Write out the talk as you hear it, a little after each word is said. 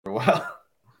while.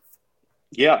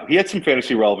 Yeah, he had some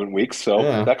fantasy relevant weeks, so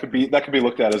Yeah. that could be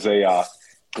looked at as a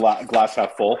glass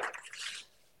half full.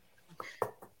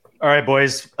 All right,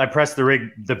 boys, I pressed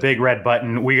the big red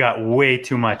button. We got way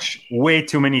too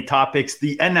many topics.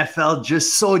 The NFL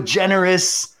just so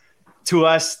generous to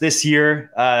us this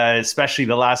year, especially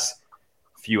the last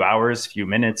few hours, few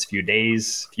minutes, few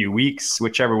days, few weeks,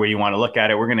 whichever way you want to look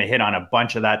at it. We're going to hit on a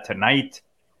bunch of that tonight.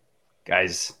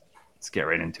 Guys, let's get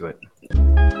right into it.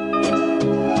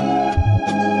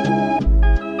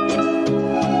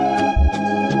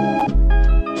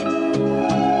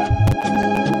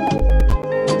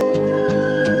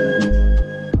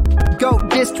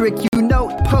 District, you know,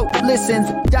 Pope listens.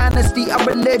 Dynasty, a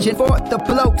religion for the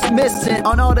blokes missing.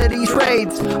 On all of these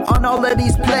trades, on all of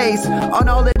these plays, on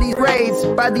all of these grades.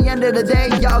 By the end of the day,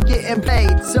 y'all getting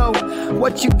paid. So,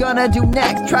 what you gonna do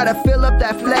next? Try to fill up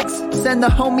that flex? Send the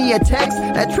homie a text?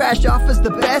 That trash offer's the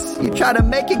best? You try to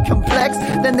make it complex,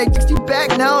 then they text you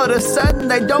back. Now all of a sudden,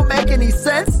 they don't make any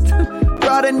sense.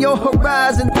 Broaden your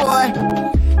horizon, boy.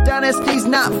 Dynasty's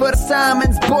not for the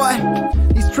Simons, boy.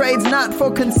 These trades not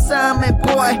for consignment,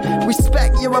 boy.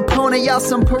 Respect your opponent, y'all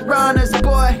some piranhas,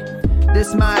 boy.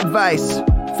 This my advice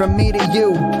from me to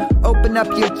you. Open up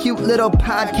your cute little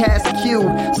podcast queue.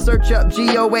 Search up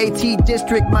GOAT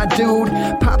District, my dude.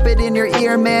 Pop it in your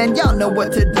ear, man. Y'all know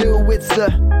what to do. It's the...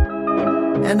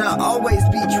 And I always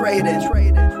be trading.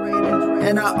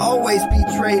 And I always be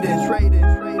trading.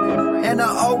 And I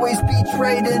always be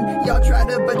trading. Y'all try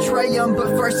to betray them, but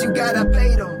first you gotta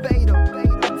bait them.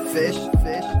 Fish.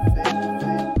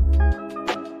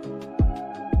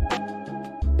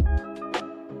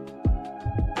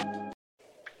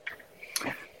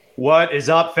 What is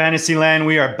up, Fantasyland?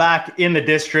 We are back in the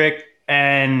district,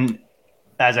 and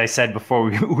as I said before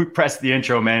we pressed the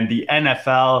intro, man, the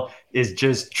NFL is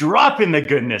just dropping the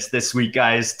goodness this week,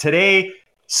 guys. Today,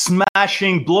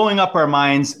 smashing, blowing up our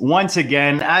minds once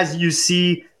again. As you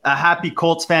see, a happy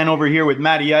Colts fan over here with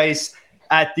Matty Ice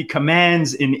at the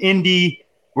Commands in Indy.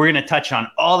 We're going to touch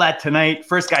on all that tonight.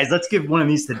 First, guys, let's give one of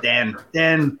these to Dan.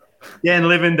 Dan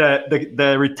living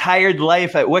the retired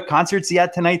life. At what concert's he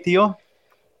at tonight, Theo?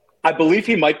 I believe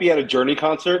he might be at a Journey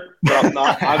concert, but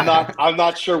I'm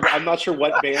not sure. I'm not sure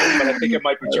what band, but I think it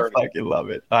might be Journey. I fucking love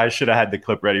it. I should have had the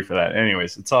clip ready for that.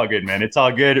 Anyways, it's all good, man. It's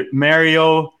all good.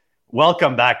 Mario,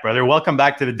 welcome back, brother. Welcome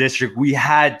back to the district. We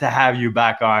had to have you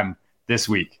back on this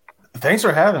week. Thanks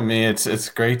for having me. It's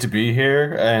great to be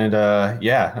here, and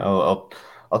I'll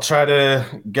try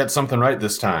to get something right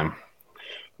this time.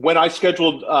 When I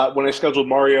scheduled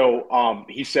Mario,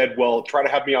 he said, "Well, try to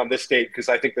have me on this date because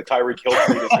I think the Tyreek Hill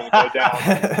tweet is going to go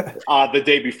down the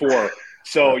day before."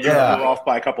 So you're off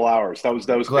by a couple hours. That was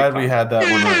glad we had that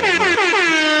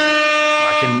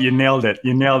one. You nailed it.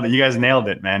 You guys nailed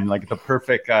it, man. Like the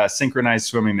perfect synchronized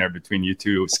swimming there between you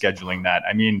two scheduling that.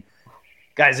 I mean,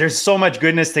 guys, there's so much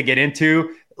goodness to get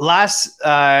into. Last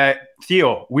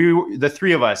Theo, the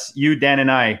three of us, you, Dan,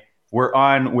 and I, were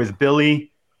on with Billy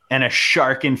and a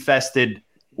shark-infested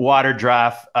water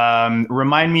draft.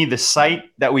 Remind me the site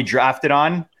that we drafted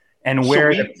on and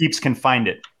where the peeps can find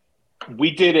it.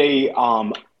 We did a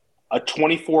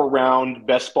 24-round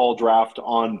best ball draft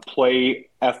on Play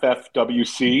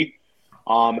FFWC.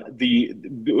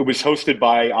 It was hosted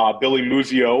by Billy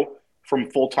Muzio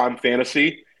from Full Time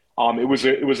Fantasy. It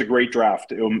was a great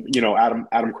draft. Adam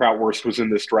Krautwurst was in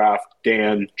this draft.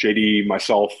 Dan, JD,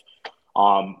 myself.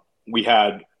 We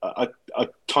had a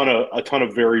ton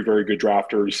of very, very good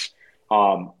drafters.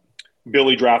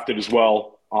 Billy drafted as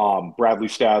well. Bradley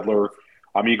Stadler.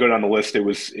 I mean, you go down the list. It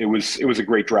was a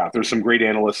great draft. There's some great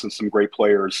analysts and some great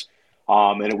players.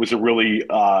 And it was a really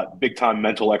big time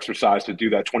mental exercise to do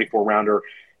that 24-rounder.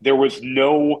 There was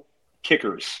no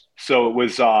kickers, so it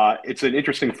was. It's an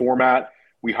interesting format.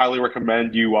 We highly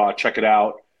recommend you check it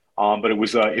out. But it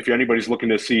was if anybody's looking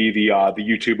to see the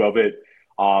YouTube of it.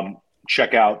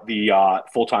 Check out the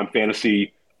Full Time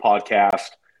Fantasy podcast,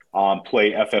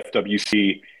 Play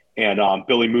FFWC, and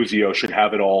Billy Muzio should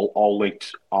have it all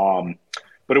linked.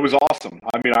 But it was awesome.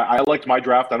 I mean, I liked my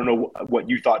draft. I don't know what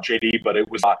you thought, JD, but it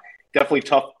was definitely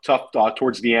tough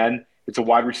towards the end. It's a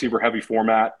wide receiver heavy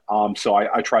format, so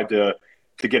I tried to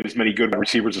get as many good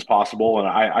receivers as possible, and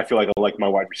I feel like I like my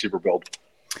wide receiver build.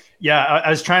 Yeah, I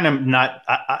was trying to not.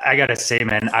 I gotta say,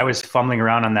 man, I was fumbling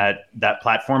around on that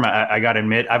platform. I gotta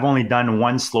admit, I've only done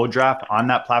one slow draft on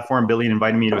that platform. Billy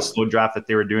invited me to a slow draft that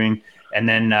they were doing, and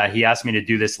then he asked me to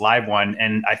do this live one.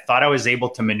 And I thought I was able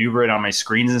to maneuver it on my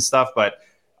screens and stuff, but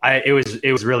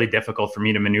it was really difficult for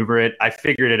me to maneuver it. I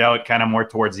figured it out kind of more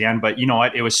towards the end, but you know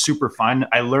what? It was super fun.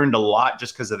 I learned a lot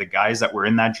just because of the guys that were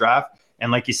in that draft.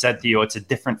 And like you said, Theo, it's a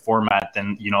different format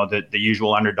than, the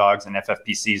usual underdogs and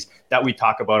FFPCs that we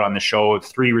talk about on the show.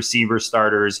 3 receiver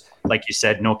starters, like you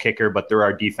said, no kicker, but there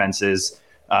are defenses.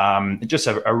 Just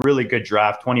a really good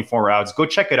draft, 24 rounds. Go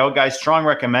check it out, guys. Strong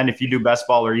recommend if you do best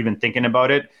ball or even thinking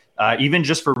about it. Even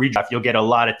just for redraft, you'll get a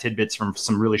lot of tidbits from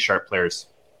some really sharp players.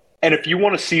 And if you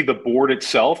want to see the board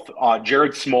itself,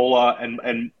 Jared Smola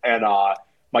and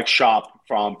Mike Schopp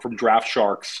from Draft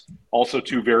Sharks, also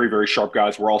 2 very, very sharp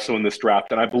guys, were also in this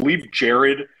draft. And I believe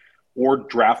Jared or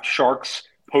Draft Sharks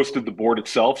posted the board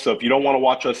itself. So if you don't want to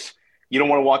watch us, you don't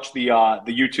want to watch the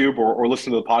YouTube or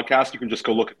listen to the podcast, you can just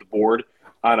go look at the board.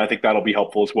 And I think that'll be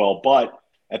helpful as well. But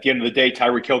at the end of the day,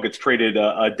 Tyreek Hill gets traded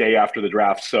a day after the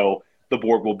draft. So the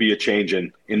board will be a change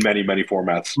in many, many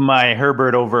formats. My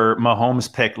Herbert over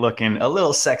Mahomes pick looking a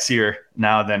little sexier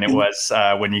now than it was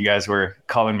when you guys were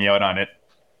calling me out on it.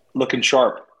 Looking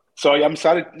sharp. So I'm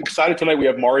excited tonight. We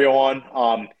have Mario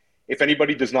on. If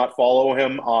anybody does not follow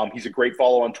him, he's a great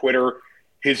follow on Twitter.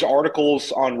 His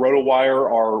articles on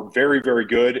RotoWire are very, very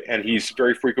good, and he's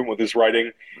very frequent with his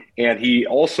writing. And he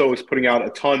also is putting out a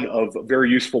ton of very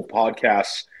useful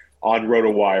podcasts on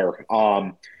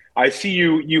RotoWire. I see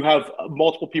you have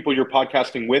multiple people you're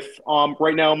podcasting with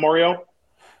right now, Mario.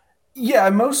 Yeah, I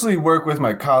mostly work with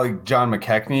my colleague John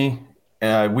McKechnie.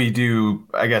 We do,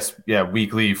 I guess,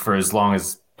 weekly for as long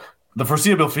as the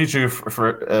foreseeable future.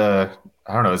 For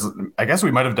I don't know. I guess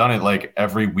we might have done it like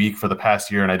every week for the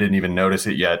past year, and I didn't even notice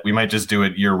it yet. We might just do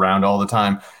it year round all the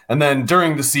time, and then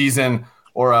during the season,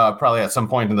 or probably at some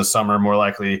point in the summer, more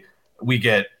likely, we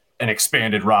get an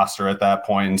expanded roster at that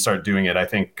point and start doing it. I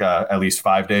think at least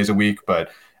 5 days a week, but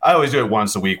I always do it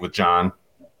once a week with John.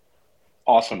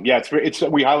 Awesome. Yeah, it's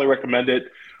we highly recommend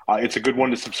it. It's a good one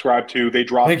to subscribe to. They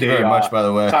dropped Thank you very much, by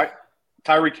the way.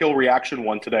 Tyreek Hill reaction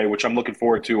one today, which I'm looking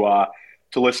forward to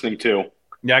listening to.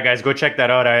 Yeah, guys, go check that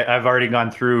out. I've already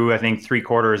gone through, I think,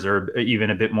 3/4 or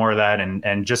even a bit more of that,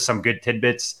 and just some good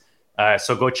tidbits.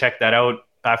 So go check that out.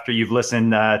 After you've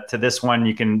listened to this one,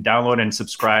 you can download and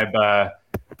subscribe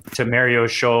to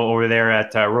Mario's show over there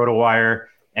at RotoWire.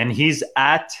 And he's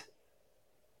at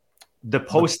the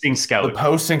Posting Scout. The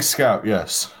Posting Scout,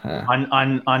 yes. Yeah.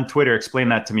 On Twitter. Explain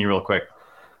that to me real quick.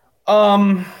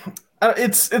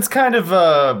 It's kind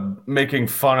of making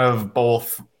fun of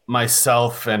both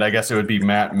myself and I guess it would be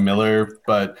Matt Miller,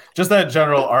 but just that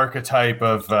general archetype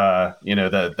of the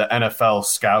NFL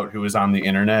scout who is on the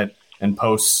internet and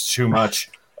posts too much.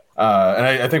 And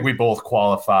I think we both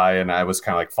qualify, and I was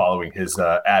kind of like following his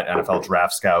at NFL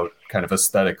Draft Scout kind of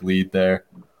aesthetic lead there.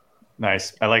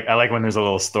 Nice. I like when there's a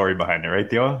little story behind it, right,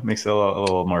 Theo? Makes it a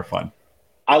little more fun.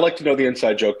 I like to know the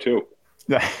inside joke too.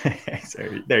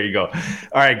 There you go.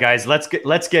 All right, guys, let's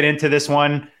get into this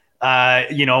one. We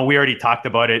already talked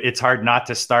about it. It's hard not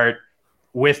to start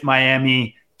with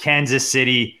Miami, Kansas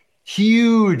City.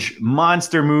 Huge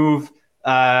monster move.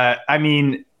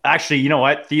 Actually, you know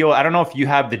what, Theo? I don't know if you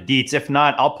have the deets. If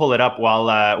not, I'll pull it up while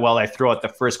I throw out the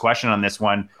first question on this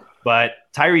one. But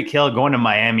Tyreek Hill going to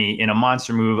Miami in a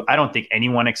monster move. I don't think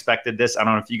anyone expected this. I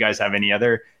don't know if you guys have any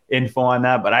other info on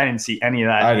that, but I didn't see any of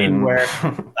that anywhere.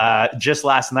 Just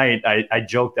last night, I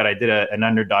joked that I did an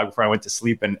underdog before I went to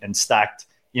sleep and stacked,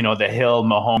 the Hill,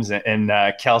 Mahomes, and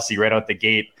Kelsey right out the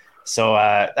gate. So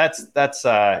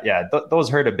those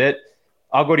hurt a bit.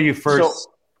 I'll go to you first.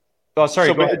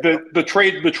 The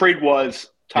trade was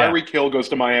Tyreek Hill goes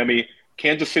to Miami.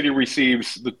 Kansas City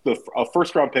receives a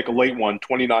first-round pick, a late one,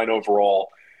 29 overall.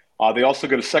 They also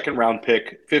get a second-round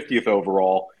pick, 50th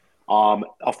overall,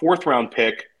 a fourth-round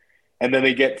pick, and then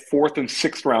they get fourth and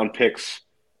sixth-round picks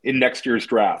in next year's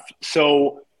draft.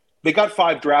 So they got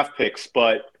 5 draft picks,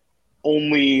 but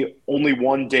only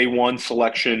one day one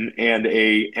selection and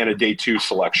a day two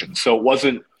selection. So it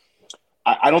wasn't.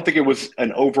 I don't think it was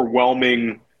an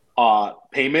overwhelming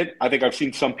payment. I think I've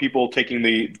seen some people taking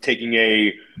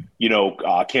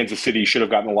Kansas City should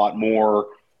have gotten a lot more.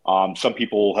 Some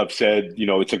people have said,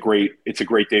 it's a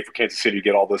great day for Kansas City to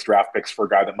get all those draft picks for a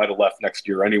guy that might have left next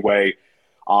year anyway.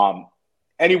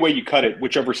 Any way you cut it,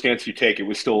 whichever stance you take, it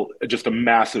was still just a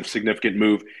massive, significant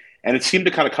move. And it seemed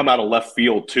to kind of come out of left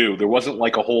field too. There wasn't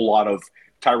like a whole lot of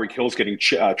Tyreek Hill's getting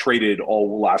traded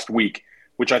all last week,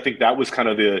 which I think that was kind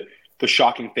of the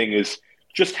shocking thing is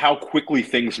just how quickly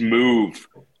things move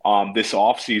this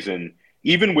offseason,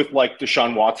 even with like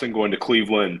Deshaun Watson going to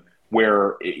Cleveland,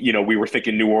 where, we were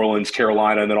thinking New Orleans,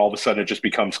 Carolina, and then all of a sudden it just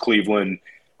becomes Cleveland.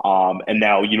 And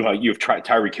now, you have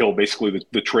Tyreek Hill, basically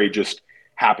the trade just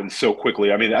happened so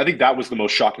quickly. I mean, I think that was the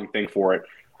most shocking thing for it.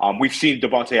 We've seen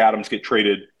Devontae Adams get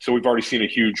traded, so we've already seen a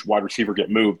huge wide receiver get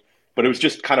moved. But it was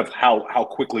just kind of how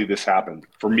quickly this happened.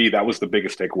 For me, that was the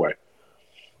biggest takeaway.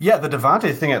 Yeah, the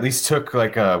Devontae thing at least took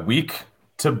like a week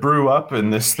to brew up,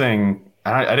 and this thing,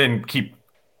 I didn't keep,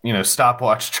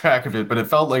 stopwatch track of it, but it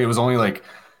felt like it was only like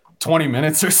 20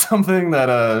 minutes or something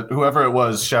that whoever it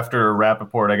was, Schefter or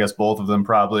Rappaport, I guess both of them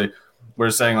probably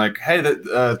were saying like, hey,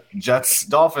 the Jets,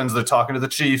 Dolphins, they're talking to the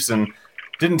Chiefs, and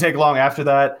didn't take long after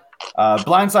that.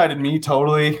 Blindsided me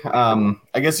totally.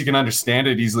 I guess you can understand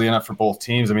it easily enough for both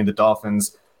teams. I mean, the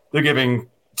Dolphins, they're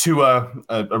giving Tua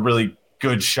a really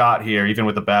good shot here, even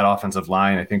with the bad offensive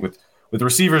line. I think with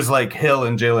receivers like Hill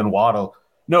and Jalen Waddle,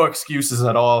 no excuses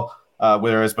at all.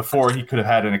 Whereas before he could have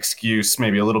had an excuse,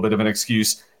 maybe a little bit of an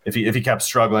excuse if he kept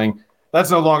struggling. That's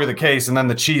no longer the case. And then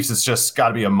the Chiefs, it's just got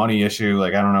to be a money issue.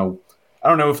 Like I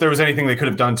don't know if there was anything they could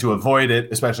have done to avoid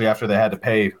it, especially after they had to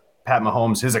pay Pat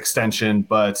Mahomes his extension.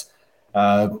 But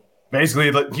basically,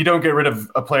 you don't get rid of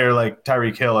a player like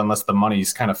Tyreek Hill unless the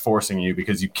money's kind of forcing you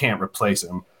because you can't replace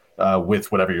him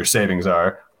with whatever your savings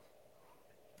are.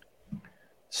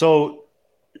 So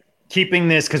keeping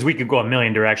this, because we could go a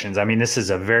million directions. I mean, this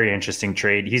is a very interesting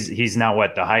trade. He's now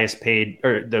what, the highest paid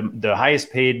or the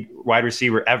highest paid wide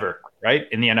receiver ever, right?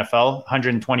 In the NFL,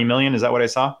 120 million. Is that what I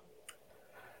saw?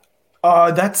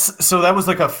 That was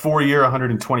like a 4-year,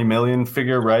 120 million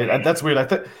figure, right? That's weird.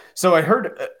 I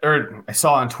heard or I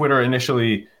saw on Twitter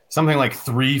initially something like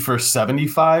 3 for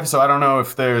 75. So I don't know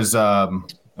if there's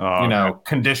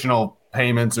conditional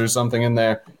payments or something in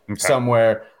there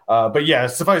somewhere. But yeah,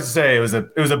 suffice to say, it was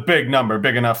a big number,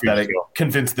 big enough that it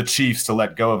convinced the Chiefs to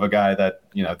let go of a guy that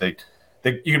they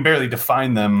you can barely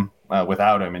define them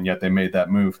without him, and yet they made that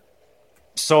move.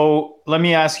 So let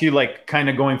me ask you, like, kind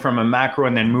of going from a macro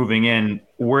and then moving in,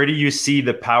 where do you see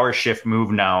the power shift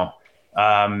move now?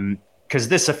 Because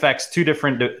this affects two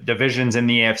different divisions in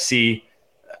the AFC.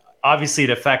 Obviously, it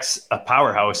affects a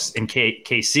powerhouse in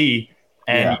KC.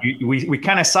 And we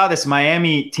kind of saw this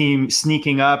Miami team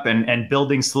sneaking up and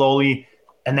building slowly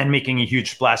and then making a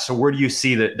huge splash. So where do you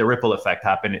see the ripple effect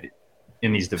happen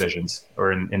in these divisions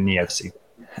or in the AFC?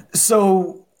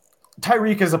 So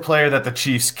Tyreek is a player that the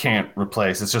Chiefs can't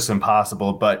replace. It's just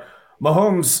impossible. But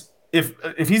Mahomes, if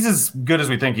he's as good as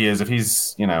we think he is, if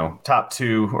he's, top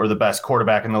 2 or the best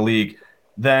quarterback in the league,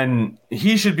 then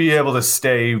he should be able to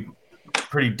stay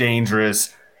pretty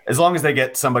dangerous as long as they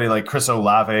get somebody like Chris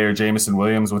Olave or Jameson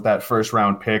Williams with that first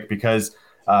round pick, because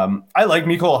I like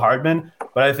Mecole Hardman,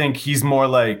 but I think he's more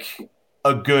like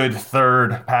a good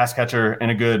third pass catcher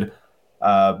and a good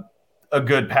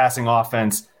passing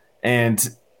offense.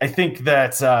 And I think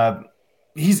that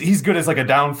he's good as like a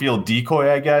downfield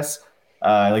decoy, I guess.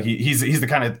 Like he's the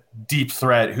kind of deep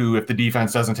threat who, if the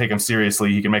defense doesn't take him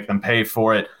seriously, he can make them pay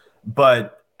for it.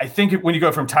 But I think when you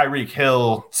go from Tyreek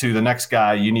Hill to the next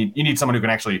guy, you need someone who can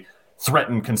actually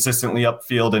threaten consistently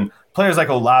upfield. And players like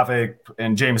Olave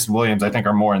and Jameson Williams, I think,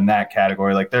 are more in that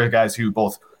category. Like they're guys who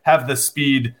both have the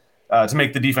speed to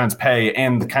make the defense pay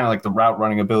and kind of like the route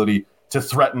running ability to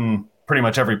threaten pretty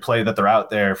much every play that they're out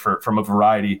there from a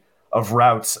variety of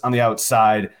routes on the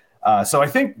outside. So I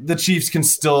think the Chiefs can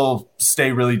still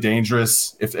stay really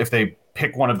dangerous if they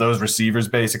pick one of those receivers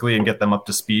basically and get them up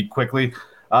to speed quickly.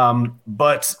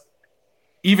 But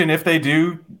even if they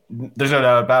do, there's no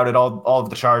doubt about it. All of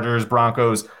the Chargers,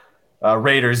 Broncos,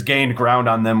 Raiders gained ground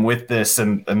on them with this,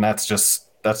 and that's just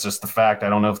the fact. I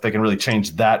don't know if they can really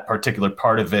change that particular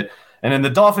part of it. And in the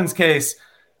Dolphins' case,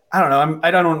 I don't know.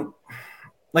 I don't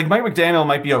like Mike McDaniel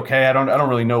might be okay. I don't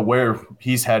really know where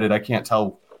he's headed. I can't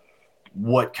tell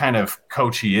what kind of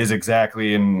coach he is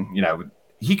exactly, and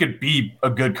he could be a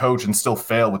good coach and still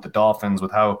fail with the Dolphins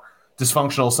with how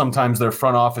dysfunctional sometimes their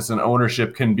front office and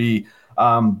ownership can be.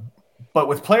 But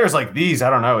with players like these, I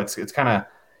don't know. It's kind of,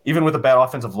 even with a bad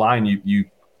offensive line,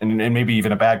 and maybe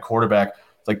even a bad quarterback,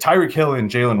 it's like Tyreek Hill and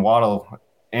Jalen Waddle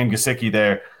and Gesicki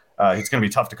there. It's going to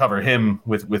be tough to cover him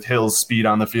with Hill's speed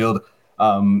on the field.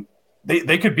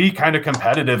 They could be kind of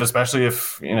competitive, especially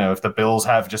if the Bills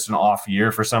have just an off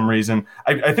year for some reason.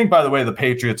 I think, by the way, the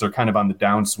Patriots are kind of on the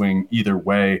downswing either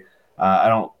way. I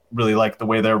don't really like the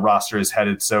way their roster is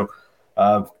headed. So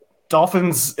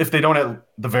Dolphins, if they don't at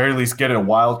the very least get a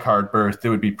wild card berth, it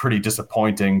would be pretty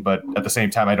disappointing. But at the same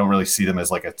time, I don't really see them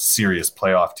as like a serious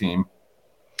playoff team.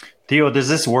 Theo, does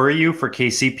this worry you for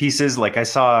KC pieces? Like I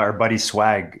saw our buddy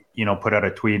Swag, put out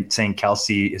a tweet saying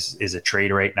Kelsey is a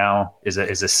trade right now, is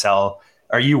a sell.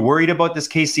 Are you worried about this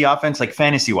KC offense, like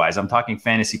fantasy wise? I'm talking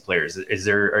fantasy players. Is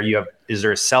there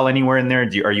a sell anywhere in there?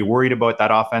 Are you worried about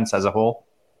that offense as a whole?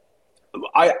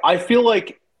 I feel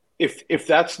like if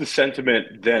that's the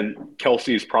sentiment, then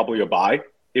Kelsey is probably a buy.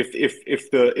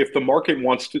 If the market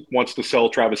wants to sell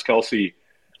Travis Kelsey,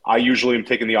 I usually am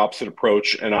taking the opposite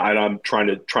approach, and I'm trying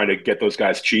to get those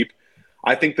guys cheap.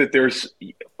 I think that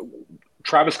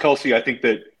Travis Kelce, I think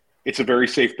that it's a very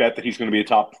safe bet that he's going to be a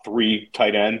top 3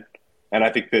 tight end. And I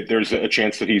think that there's a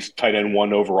chance that he's tight end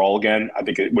 1 overall again. I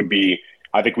think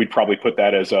we'd probably put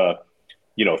that as a,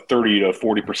 30 to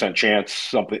 40% chance,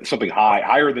 something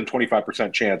higher than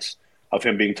 25% chance of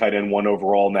him being tight end 1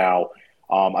 overall now.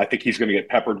 I think he's going to get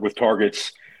peppered with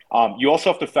targets. You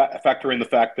also have to factor in the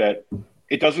fact that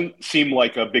it doesn't seem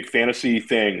like a big fantasy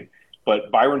thing,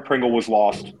 but Byron Pringle was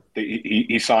lost.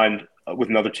 He signed with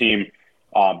another team.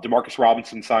 Demarcus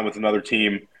Robinson signed with another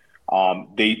team.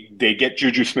 They get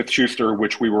Juju Smith-Schuster,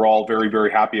 which we were all very,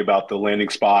 very happy about the landing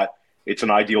spot. It's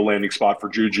an ideal landing spot for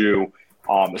Juju,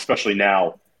 especially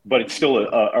now. But it's still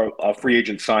a free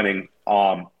agent signing,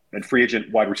 and free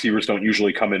agent wide receivers don't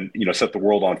usually come and set the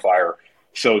world on fire.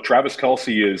 So Travis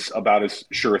Kelce is about as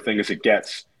sure a thing as it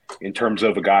gets in terms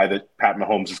of a guy that Pat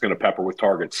Mahomes is going to pepper with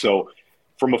targets. So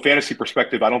from a fantasy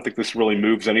perspective, I don't think this really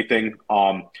moves anything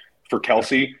for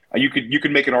Kelce. You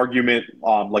could make an argument,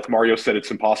 like Mario said,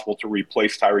 it's impossible to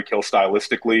replace Tyreek Hill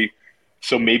stylistically.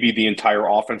 So maybe the entire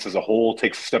offense as a whole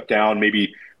takes a step down.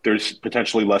 Maybe there's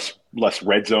potentially less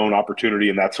red zone opportunity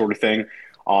and that sort of thing.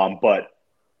 But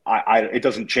it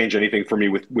doesn't change anything for me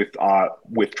with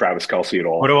Travis Kelce at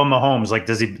all. What about Mahomes? Like,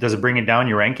 does it bring it down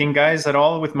your ranking guys at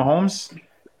all with Mahomes?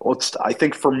 Well, I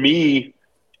think for me,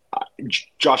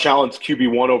 Josh Allen's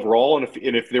QB1 overall, and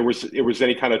if there was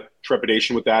any kind of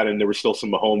trepidation with that, and there was still some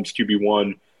Mahomes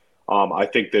QB1, I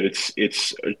think that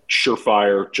it's a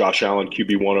surefire Josh Allen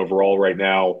QB1 overall right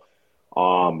now.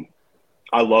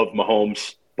 I love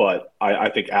Mahomes, but I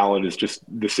think Allen is just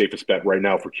the safest bet right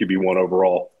now for QB1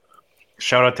 overall.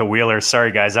 Shout out to Wheeler.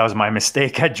 Sorry guys, that was my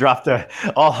mistake. I dropped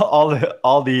all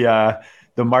the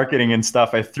marketing and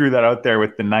stuff. I threw that out there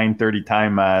with the 9:30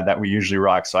 time that we usually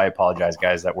rock. So I apologize,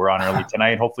 guys, that we're on early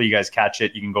tonight. Hopefully you guys catch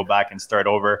it. You can go back and start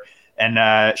over. And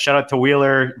shout out to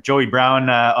Wheeler, Joey Brown,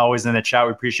 always in the chat.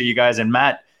 We appreciate you guys. And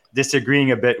Matt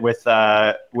disagreeing a bit with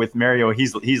Mario.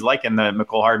 He's liking the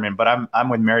McCole Hardman, but I'm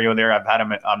with Mario there. I've had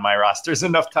him on my rosters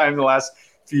enough time the last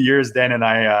few years. Dan and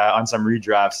I on some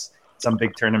redrafts, some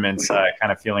big tournaments,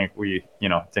 kind of feeling like we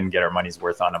didn't get our money's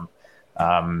worth on him.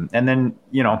 And then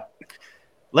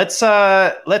let's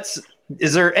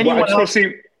is there anyone else?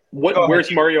 Where's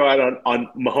Mario at on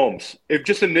Mahomes? If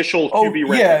just initial QB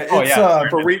rank.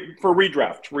 For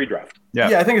redraft.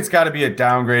 Yeah, I think it's got to be a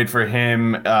downgrade for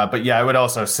him. But yeah, I would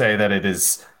also say that it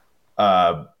is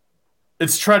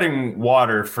it's treading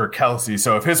water for Kelce.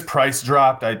 So if his price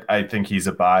dropped, I think he's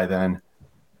a buy then.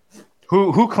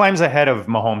 Who climbs ahead of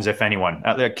Mahomes, if anyone?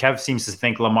 Kev seems to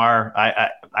think Lamar.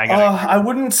 I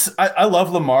wouldn't. I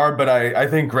love Lamar, but I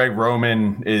think Greg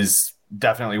Roman is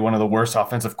definitely one of the worst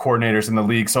offensive coordinators in the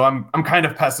league. So I'm kind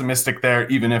of pessimistic there,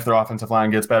 even if their offensive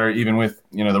line gets better, even with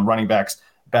the running backs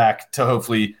back to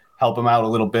hopefully help him out a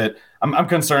little bit. I'm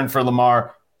concerned for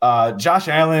Lamar. Josh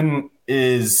Allen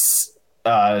is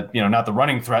not the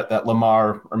running threat that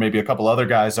Lamar or maybe a couple other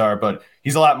guys are, but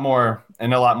he's a lot more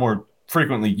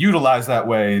frequently utilized that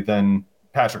way than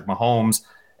Patrick Mahomes.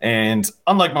 And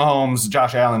unlike Mahomes,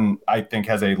 Josh Allen, I think,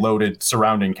 has a loaded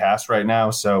surrounding cast right now.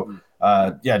 So,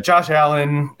 Josh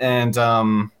Allen. And,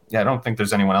 I don't think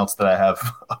there's anyone else that I have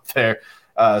up there.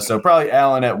 So probably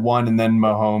Allen at 1 and then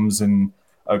Mahomes and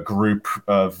a group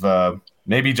of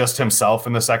maybe just himself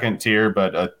in the second tier,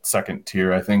 but a second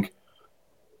tier, I think.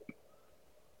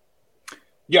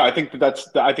 Yeah, I think that's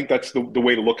the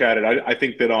way to look at it. I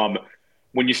think that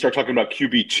when you start talking about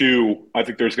QB2, I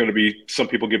think there's going to be some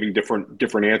people giving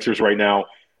different answers right now.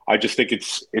 I just think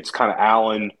it's kind of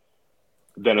Allen,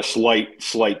 then a slight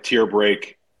tier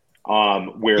break.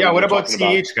 What about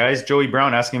CH, guys? Joey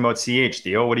Brown asking about CH.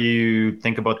 Theo, what do you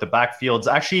think about the backfields?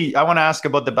 Actually, I want to ask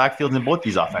about the backfields in both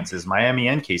these offenses, Miami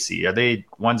and KC. Are they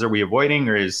ones are we avoiding,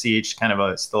 or is CH kind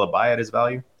of still a buy at his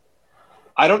value?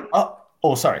 I don't.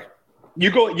 Sorry.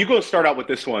 You go start out with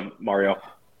this one, Mario.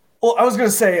 Well, I was going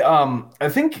to say, I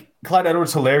think Clyde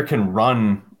Edwards-Helaire can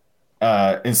run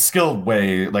in skilled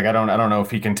way. Like I don't know if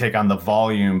he can take on the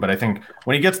volume, but I think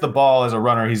when he gets the ball as a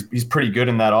runner, he's pretty good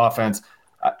in that offense.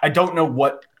 I don't know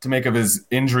what to make of his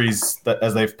injuries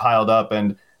as they've piled up,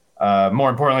 and more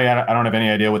importantly, I don't have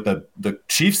any idea what the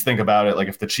Chiefs think about it. Like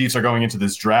if the Chiefs are going into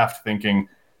this draft thinking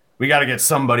we got to get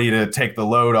somebody to take the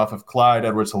load off of Clyde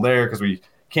Edwards-Helaire because we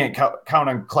can't count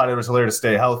on Clyde Edwards-Helaire to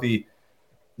stay healthy.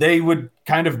 They would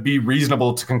kind of be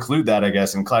reasonable to conclude that, I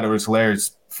guess. And Clyde Edwards-Helaire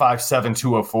is 5'7",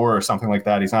 204 or something like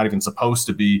that. He's not even supposed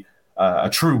to be a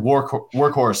true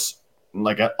workhorse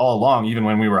like all along. Even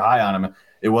when we were high on him,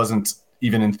 it wasn't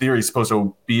even in theory supposed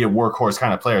to be a workhorse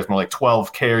kind of player. It's more like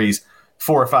 12 carries,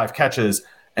 4 or 5 catches.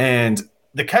 And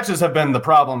the catches have been the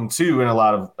problem too in a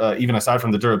lot of even aside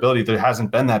from the durability, there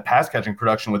hasn't been that pass catching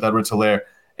production with Edwards-Helaire.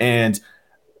 And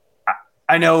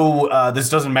I know this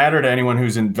doesn't matter to anyone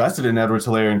who's invested in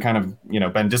Edwards-Helaire and kind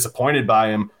of been disappointed by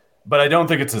him, but I don't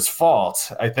think it's his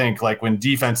fault. I think like when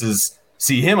defenses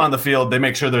see him on the field, they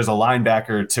make sure there's a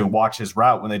linebacker to watch his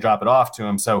route when they drop it off to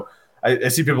him. So I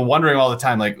see people wondering all the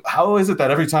time, like, how is it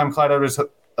that every time Clyde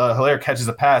Edwards-Helaire catches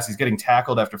a pass, he's getting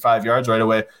tackled after 5 yards right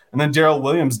away, and then Darrell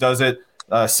Williams does it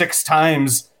 6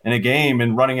 times in a game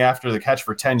and running after the catch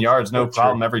for 10 yards, no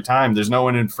problem every time. There's no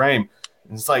one in frame.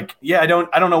 And it's like, yeah, I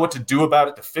don't know what to do about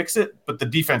it to fix it, but the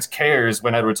defense cares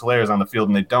when Edwards-Helaire is on the field,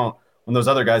 and they don't when those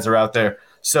other guys are out there.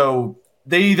 So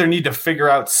they either need to figure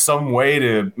out some way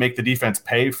to make the defense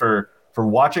pay for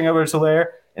watching Edwards-Helaire,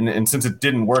 and since it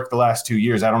didn't work the last 2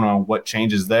 years, I don't know what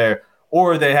changes there,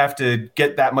 or they have to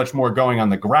get that much more going on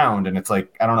the ground, and it's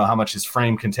like, I don't know how much his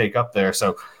frame can take up there.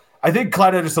 So I think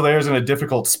Clyde Edwards-Helaire is in a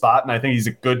difficult spot, and I think he's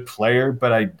a good player,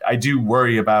 but I do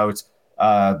worry about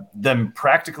them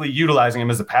practically utilizing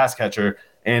him as a pass catcher.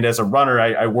 And as a runner,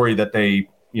 I worry that they,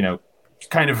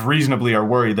 kind of reasonably are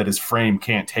worried that his frame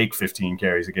can't take 15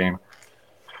 carries a game.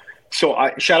 So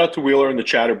shout out to Wheeler in the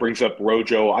chat who brings up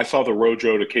Rojo. I saw the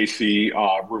Rojo to KC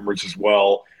rumors as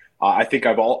well. I think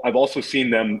I've also seen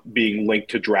them being linked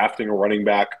to drafting a running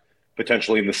back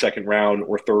potentially in the second round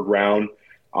or third round.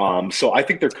 So I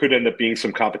think there could end up being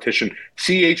some competition.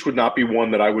 CH would not be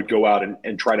one that I would go out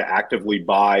and try to actively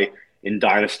buy in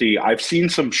Dynasty. I've seen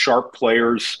some sharp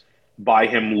players buy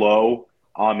him low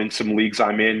in some leagues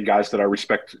I'm in, guys that I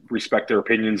respect their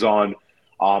opinions on,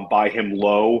 buy him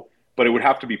low, but it would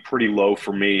have to be pretty low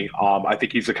for me. I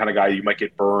think he's the kind of guy you might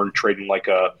get burned trading like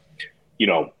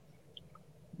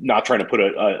not trying to put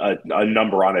a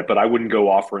number on it, but I wouldn't go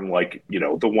offering like, the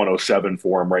 107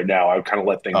 for him right now. I would kind of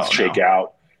let things shake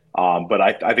out. But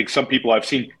I think I've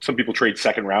seen some people trade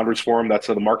second rounders for him. That's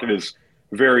how the market is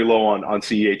very low on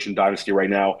CEH in Dynasty right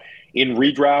now. In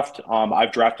redraft,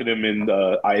 I've drafted him in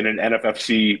an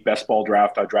NFFC best ball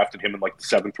draft. I drafted him in like the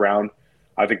 7th round.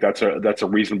 I think that's a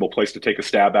reasonable place to take a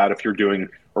stab at if you're doing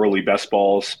early best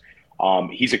balls.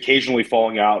 He's occasionally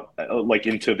falling out like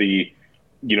into the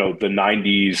the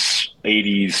 90s,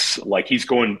 80s. Like he's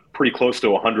going pretty close to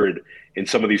 100 in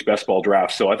some of these best ball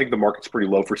drafts. So I think the market's pretty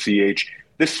low for CH.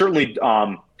 This certainly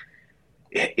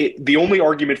the only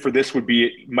argument for this would be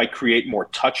it might create more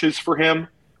touches for him,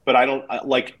 but I don't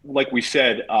like we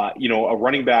said, a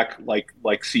running back like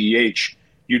CEH,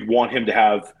 you'd want him to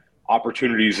have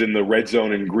opportunities in the red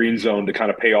zone and green zone to kind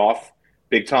of pay off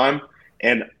big time.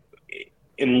 And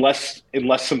unless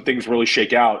some things really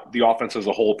shake out, the offense as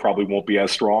a whole probably won't be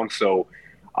as strong. So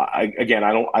I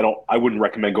wouldn't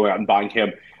recommend going out and buying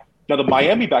him. Now the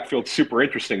Miami backfield's super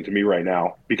interesting to me right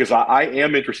now because I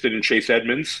am interested in Chase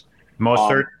Edmonds.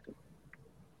 Mostert?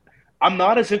 I'm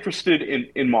not as interested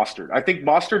in Mostert. I think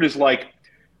Mostert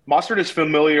is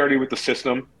familiarity with the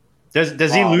system.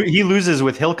 Does he loses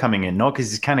with Hill coming in? No,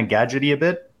 because he's kind of gadgety a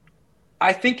bit.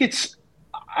 I think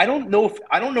I don't know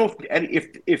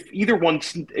if either one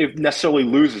necessarily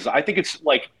loses. I think it's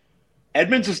like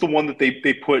Edmonds is the one that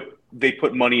they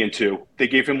put money into. They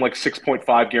gave him like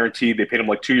 6.5 guaranteed. They paid him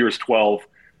like 2 years, 12.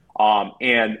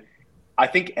 And I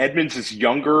think Edmonds is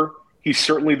younger. He's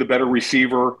certainly the better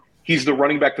receiver. He's the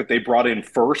running back that they brought in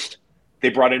first. They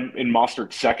brought in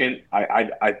Mostert second.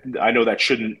 I know that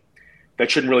shouldn't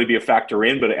really be a factor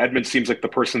in, but Edmonds seems like the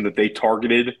person that they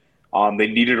targeted. They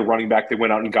needed a running back. They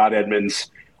went out and got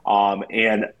Edmonds.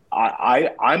 And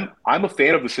I'm a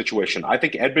fan of the situation. I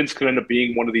think Edmonds could end up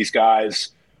being one of these guys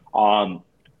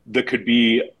that could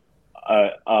be a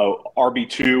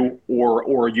RB2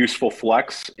 or a useful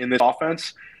flex in this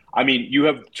offense. I mean, you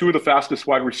have two of the fastest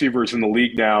wide receivers in the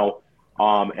league now,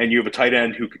 and you have a tight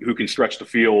end who can stretch the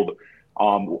field.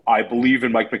 I believe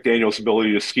in Mike McDaniel's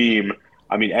ability to scheme.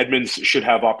 I mean, Edmonds should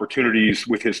have opportunities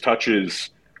with his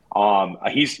touches.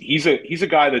 He's a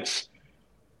guy that's,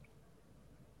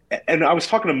 and I was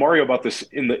talking to Mario about this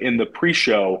in the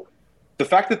pre-show. The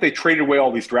fact that they traded away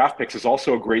all these draft picks is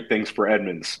also a great thing for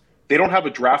Edmonds. They don't have a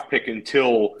draft pick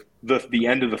until the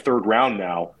end of the 3rd round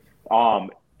now.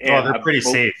 They're pretty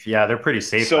safe. Yeah, they're pretty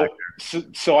safe.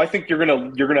 So I think you're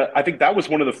gonna. I think that was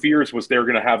one of the fears was they're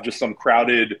gonna have just some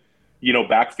crowded,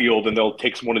 backfield, and they'll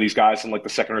take one of these guys in like the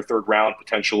 2nd or 3rd round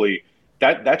potentially.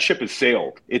 That ship has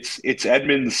sailed. It's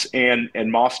Edmonds and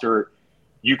Mostert.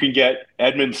 You can get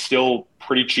Edmonds still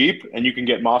pretty cheap, and you can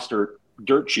get Mostert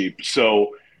dirt cheap.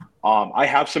 So I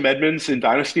have some Edmonds in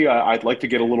Dynasty. I'd like to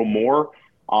get a little more,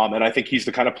 and I think he's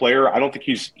the kind of player. I don't think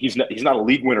he's not a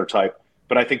league winner type,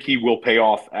 but I think he will pay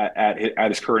off at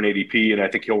his current ADP, and I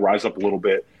think he'll rise up a little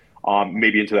bit.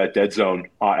 maybe into that dead zone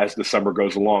as the summer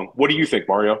goes along. What do you think,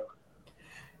 Mario?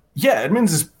 Yeah,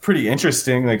 Edmonds is pretty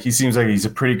interesting. Like, he seems like he's a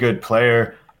pretty good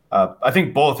player. I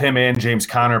think both him and James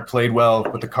Conner played well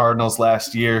with the Cardinals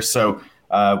last year. So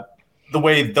the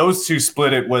way those two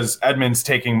split it was Edmonds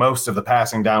taking most of the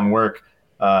passing down work,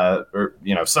 or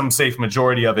some safe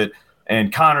majority of it,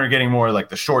 and Conner getting more like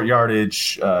the short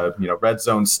yardage, red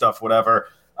zone stuff, whatever.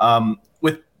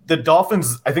 With the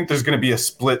Dolphins, I think there's going to be a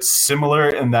split similar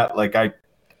in that, like, I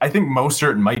think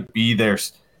Mostert might be there.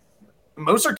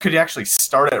 Mostert could actually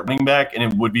start at running back, and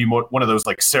it would be one of those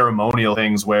like ceremonial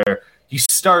things where he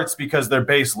starts because their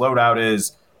base loadout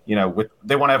is,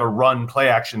 they want to have a run play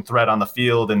action threat on the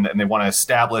field, and they want to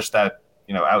establish that,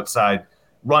 outside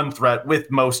run threat with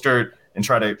Mostert and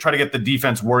try to get the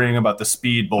defense worrying about the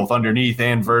speed both underneath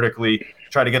and vertically,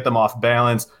 try to get them off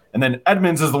balance. And then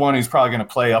Edmonds is the one who's probably going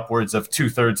to play upwards of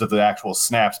 2/3 of the actual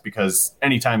snaps, because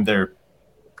anytime there's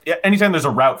a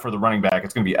route for the running back,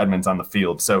 it's going to be Edmonds on the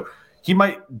field. So he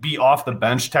might be off the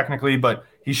bench technically, but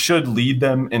he should lead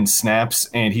them in snaps,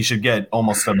 and he should get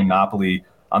almost a monopoly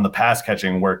on the pass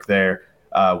catching work there,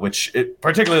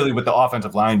 particularly with the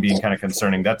offensive line being kind of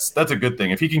concerning. That's a good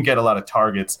thing. If he can get a lot of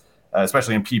targets,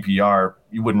 especially in PPR,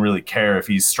 you wouldn't really care if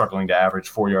he's struggling to average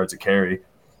 4 yards a carry.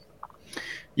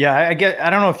 Yeah, I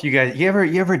don't know if you guys, you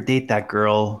ever date that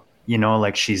girl,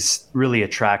 like she's really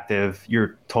attractive,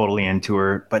 you're totally into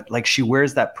her, but like she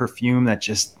wears that perfume that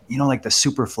just, like the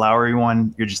super flowery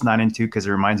one you're just not into because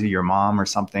it reminds you of your mom or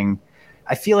something.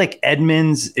 I feel like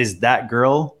Edmonds is that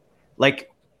girl.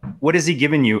 Like, what has he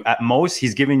given you? At most,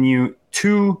 he's given you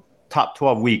 2 top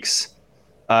 12 weeks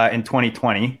in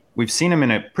 2020. We've seen him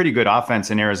in a pretty good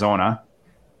offense in Arizona.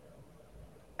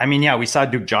 I mean, yeah, we saw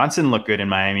Duke Johnson look good in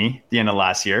Miami at the end of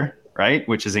last year, right?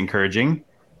 Which is encouraging.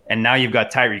 And now you've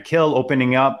got Tyreek Hill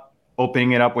opening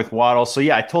it up with Waddle. So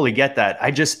yeah, I totally get that.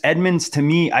 Edmonds, to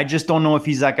me, I just don't know if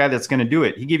he's that guy that's going to do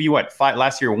it. He gave you five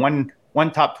last year, one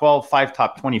top 12, 5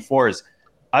 top 24s.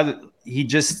 I don't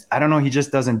know. He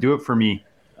just doesn't do it for me.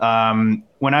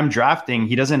 When I'm drafting,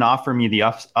 he doesn't offer me the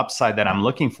upside that I'm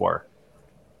looking for.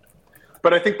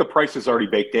 But I think the price is already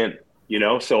baked in,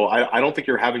 so I don't think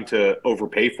you're having to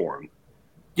overpay for him.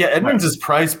 Yeah, Edmonds'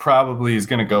 price probably is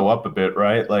going to go up a bit,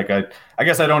 right? Like, I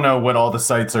guess I don't know what all the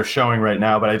sites are showing right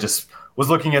now, but I just was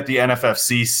looking at the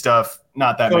NFFC stuff.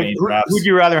 Not that many drafts. Who'd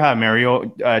you rather have, Mario?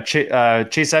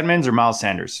 Chase Edmonds or Miles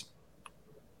Sanders?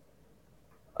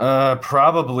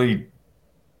 Probably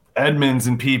Edmonds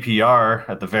in PPR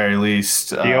at the very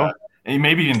least. And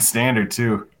maybe in standard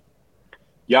too.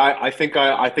 Yeah, I think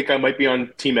I might be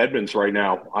on Team Edmonds right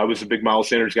now. I was a big Miles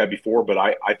Sanders guy before, but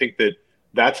I think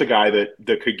that's a guy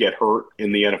that could get hurt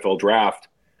in the NFL draft.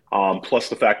 Plus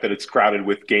the fact that it's crowded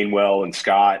with Gainwell and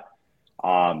Scott,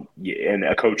 and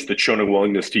a coach that's shown a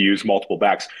willingness to use multiple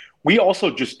backs. We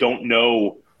also just don't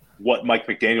know what Mike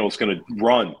McDaniel is going to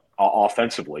run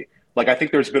offensively. Like, I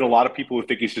think there's been a lot of people who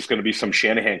think he's just going to be some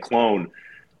Shanahan clone.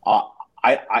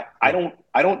 I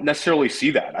don't necessarily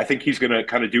see that. I think he's going to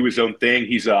kind of do his own thing.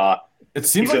 It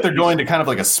seems like they're going to kind of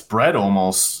like a spread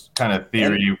almost kind of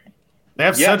theory. They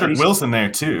have Cedric Wilson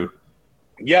there too.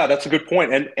 Yeah, that's a good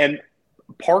point. And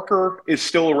Parker is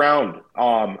still around.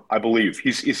 I believe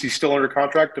is he still under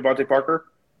contract, Devontae Parker?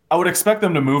 I would expect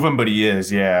them to move him, but he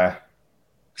is. Yeah.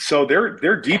 So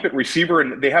they're deep at receiver,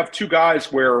 and they have 2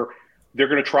 guys where they're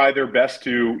going to try their best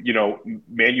to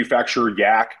manufacture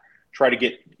Yak. Try to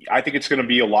get. I think it's going to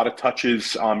be a lot of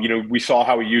touches. We saw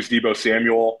how he used Deebo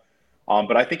Samuel,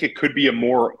 but I think it could be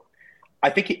I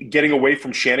think getting away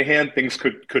from Shanahan, things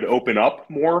could open up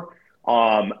more.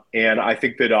 And I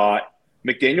think that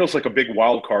McDaniel's like a big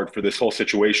wild card for this whole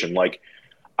situation. Like,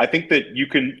 I think that you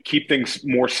can keep things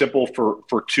more simple for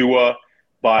Tua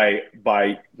by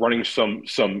running some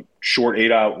short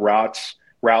 8-out routes,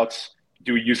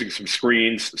 using some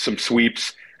screens, some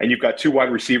sweeps, and you've got 2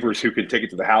 wide receivers who can take it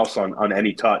to the house on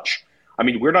any touch. I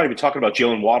mean, we're not even talking about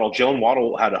Jalen Waddle. Jalen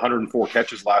Waddle had 104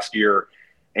 catches last year,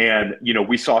 and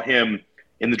we saw him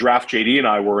in the draft JD and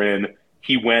I were in.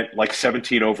 He went like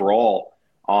 17 overall.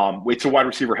 It's a wide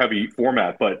receiver heavy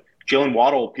format, but Jalen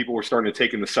Waddle, people were starting to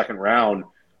take in the second round,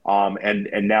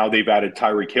 and now they've added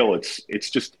Tyreek Hill. It's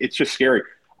just scary.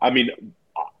 I mean,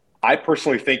 I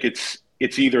personally think it's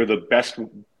either the best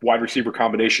wide receiver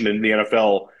combination in the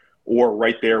NFL or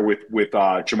right there with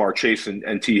Jamar Chase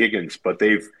and T Higgins, but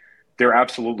they're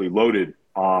absolutely loaded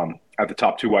at the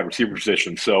top 2 wide receiver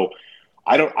positions. So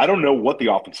I don't know what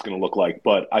the offense is going to look like,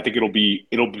 but I think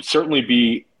it'll certainly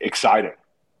be exciting.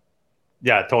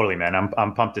 Yeah, totally, man.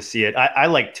 I'm pumped to see it. I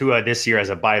like Tua this year as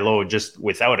a buy low just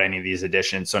without any of these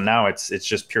additions. So now it's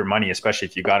just pure money, especially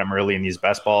if you got him early in these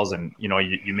best balls and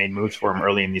you made moves for him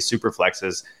early in these super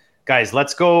flexes. Guys,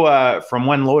 let's go from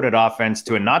one loaded offense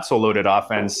to a not so loaded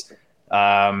offense.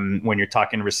 When you're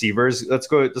talking receivers, let's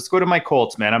go to my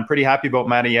Colts, man. I'm pretty happy about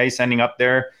Matty Ice ending up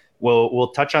there. We'll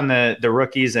touch on the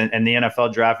rookies and the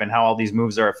NFL draft and how all these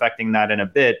moves are affecting that in a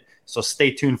bit. So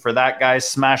stay tuned for that, guys.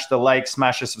 Smash the like,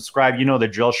 smash the subscribe. You know the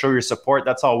drill. Show your support.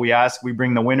 That's all we ask. We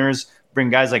bring the winners, bring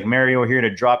guys like Mario here to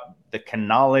drop the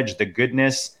knowledge, the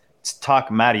goodness. Let's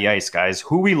talk Matty Ice, guys.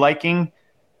 Who we liking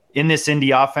in this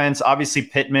Indy offense? Obviously,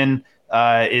 Pittman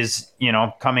is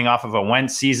coming off of a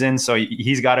Wentz season, so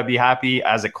he's got to be happy.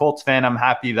 As a Colts fan, I'm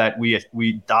happy that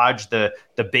we dodged the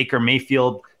Baker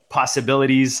Mayfield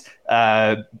possibilities,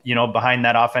 behind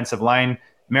that offensive line.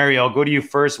 Mario, I'll go to you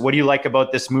first. What do you like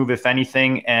about this move, if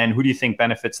anything, and who do you think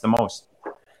benefits the most?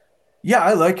 Yeah,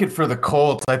 I like it for the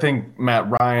Colts. I think Matt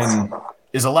Ryan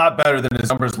is a lot better than his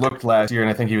numbers looked last year, and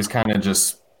I think he was kind of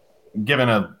just given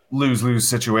a lose-lose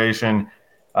situation.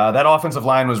 That offensive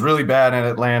line was really bad in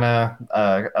Atlanta.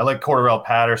 I like Cordarrelle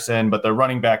Patterson, but the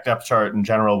running back depth chart in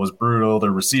general was brutal. The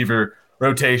receiver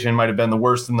rotation might have been the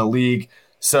worst in the league.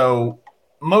 So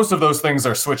most of those things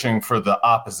are switching for the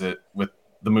opposite with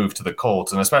the move to the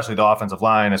Colts, and especially the offensive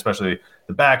line, especially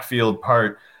the backfield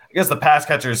part. I guess the pass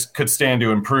catchers could stand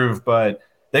to improve, but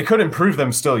they could improve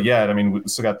them still yet. I mean, we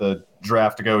still got the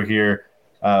draft to go here.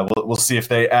 We'll see if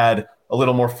they add a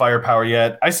little more firepower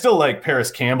yet. I still like Paris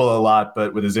Campbell a lot,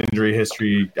 but with his injury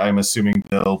history, I'm assuming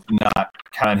they'll not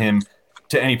count him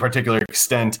to any particular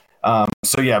extent.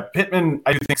 So yeah, Pittman,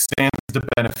 I do think stands to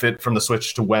benefit from the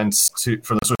switch to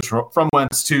from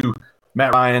Wentz to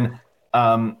Matt Ryan.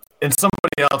 And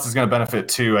somebody else is going to benefit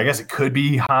too. I guess it could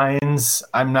be Hines.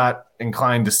 I'm not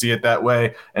inclined to see it that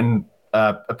way. And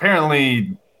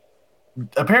apparently,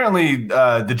 the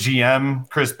GM,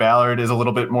 Chris Ballard, is a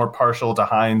little bit more partial to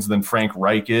Hines than Frank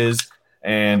Reich is.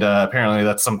 And apparently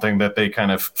that's something that they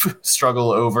kind of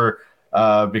struggle over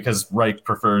because Reich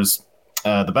prefers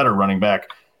the better running back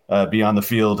beyond the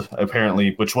field,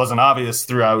 apparently, which wasn't obvious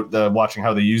throughout watching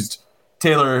how they used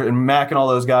Taylor and Mack and all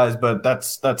those guys. But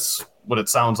that's what it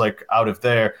sounds like out of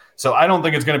there. So I don't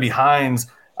think it's going to be Hines.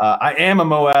 I am a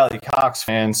Mo Alley Cox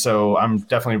fan, so I'm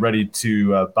definitely ready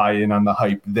to buy in on the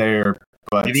hype there.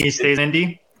 But Do you think he stays in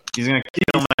Indy? He's going to keep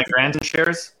him like Granton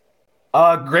shares?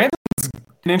 Granton's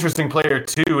an interesting player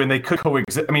too, and they could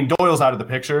coexist. I mean, Doyle's out of the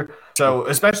picture, so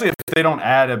especially if they don't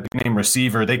add a big name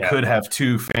receiver, they could have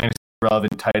two fantasy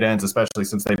relevant tight ends, especially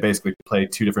since they basically play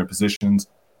two different positions.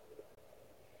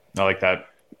 I like that.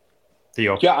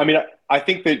 Theo? Yeah, I mean, I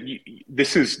think that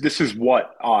this is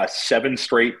what 7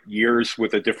 straight years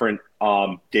with a different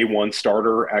day one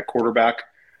starter at quarterback.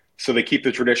 So they keep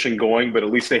the tradition going, but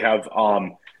at least they have a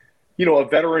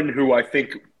veteran who I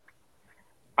think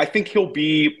he'll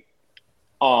be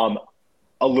a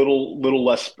little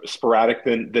less sporadic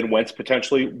than Wentz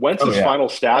potentially. Wentz's final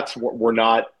stats were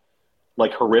not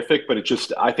like horrific, but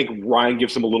I think Ryan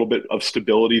gives them a little bit of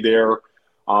stability there.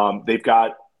 They've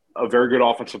got a very good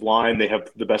offensive line. They have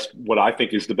what I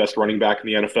think is the best running back in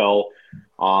the NFL.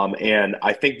 And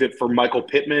I think that for Michael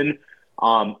Pittman,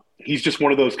 he's just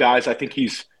one of those guys. I think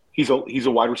he's a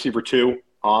wide receiver too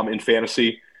in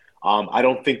fantasy. I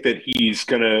don't think that he's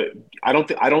gonna. I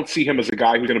don't see him as a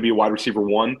guy who's going to be a wide receiver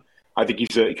 1. I think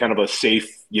he's a kind of a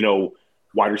safe,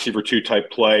 wide receiver 2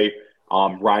 type play.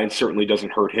 Ryan certainly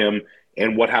doesn't hurt him.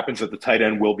 And what happens at the tight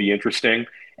end will be interesting.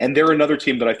 And they're another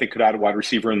team that I think could add a wide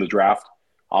receiver in the draft.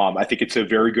 I think it's a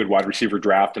very good wide receiver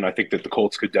draft, and I think that the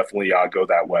Colts could definitely go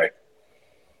that way.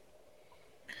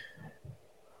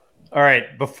 All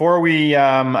right. Before we,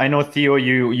 I know, Theo,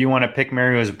 you want to pick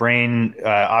Mario's brain.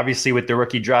 Obviously, with the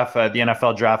rookie draft, the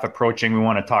NFL draft approaching, we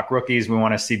want to talk rookies. We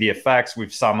want to see the effects. We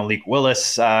saw Malik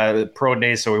Willis pro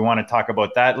day, so we want to talk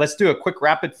about that. Let's do a quick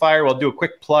rapid fire. We'll do a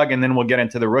quick plug, and then we'll get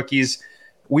into the rookies.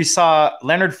 We saw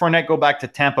Leonard Fournette go back to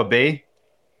Tampa Bay,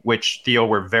 which, Theo,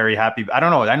 we're very happy. I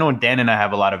don't know. I know Dan and I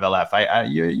have a lot of LF.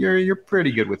 You're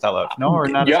pretty good with LF, no, or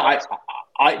not? Yeah,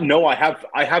 I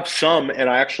have some, and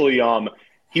I actually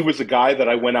he was a guy that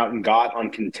I went out and got on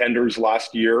Contenders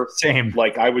last year. Same.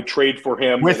 Like I would trade for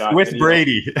him with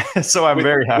Brady. So I'm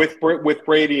very happy with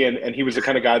Brady, and he was the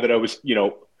kind of guy that I was,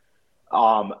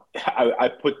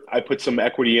 I put some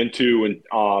equity into,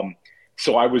 and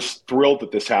so I was thrilled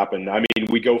that this happened. I mean,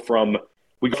 we go from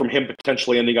him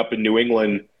potentially ending up in New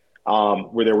England,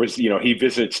 where there was, he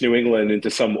visits New England into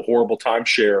some horrible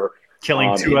timeshare,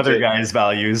 killing two other guys'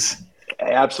 values.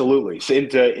 Absolutely. So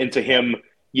into him,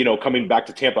 coming back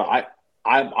to Tampa.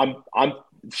 I'm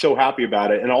so happy about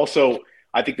it. And also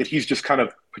I think that he's just kind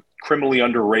of criminally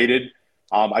underrated.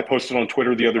 I posted on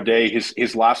Twitter the other day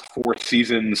his last 4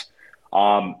 seasons.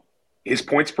 His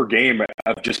points per game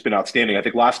have just been outstanding. I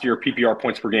think last year PPR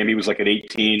points per game he was like at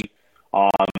 18,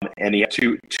 and he had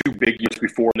two big years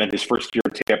before. And then his first year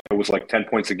in Tampa was like 10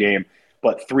 points a game.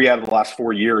 But 3 out of the last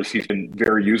 4 years he's been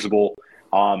very usable.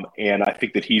 And I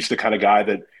think that he's the kind of guy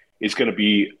that is going to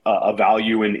be a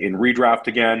value in redraft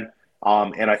again.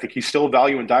 And I think he's still a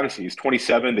value in Dynasty. He's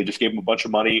 27. They just gave him a bunch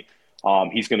of money.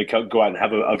 He's going to go out and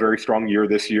have a very strong year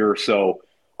this year. So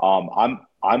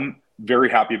I'm very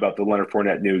happy about the Leonard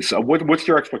Fournette news. What's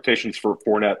your expectations for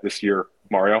Fournette this year,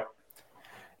 Mario?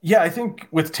 Yeah, I think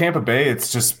with Tampa Bay,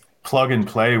 it's just plug and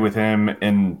play with him.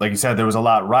 And like you said, there was a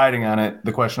lot riding on it.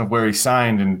 The question of where he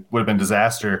signed and would have been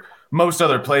disaster most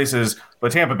other places,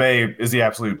 but Tampa Bay is the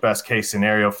absolute best case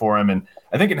scenario for him. And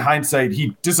I think in hindsight,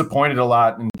 he disappointed a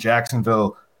lot in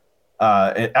Jacksonville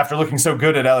after looking so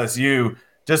good at LSU,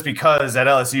 just because at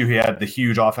LSU he had the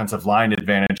huge offensive line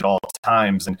advantage at all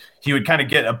times. And he would kind of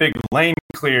get a big lane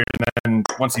cleared, and then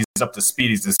once he's up to speed,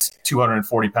 he's this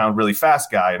 240-pound, really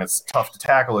fast guy, and it's tough to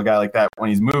tackle a guy like that when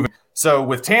he's moving. So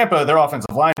with Tampa, their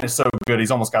offensive line is so good,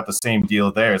 he's almost got the same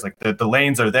deal there. It's like the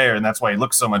lanes are there, and that's why he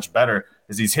looks so much better,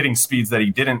 is he's hitting speeds that he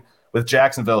didn't with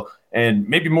Jacksonville. And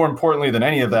maybe more importantly than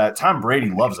any of that, Tom Brady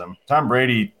loves him. Tom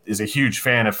Brady is a huge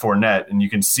fan of Fournette, and you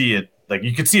can see it. Like,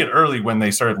 you could see it early when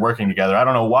they started working together. I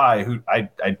don't know why.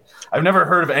 I've never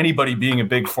heard of anybody being a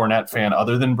big Fournette fan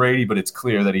other than Brady, but it's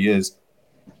clear that he is.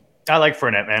 I like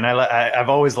Fournette, man. I've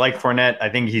always liked Fournette. I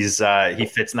think he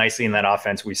fits nicely in that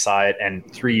offense. We saw it, and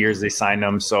 3 years they signed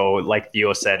him. So, like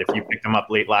Theo said, if you picked him up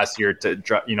late last year to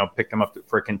pick him up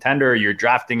for a contender, you're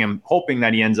drafting him hoping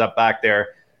that he ends up back there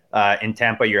in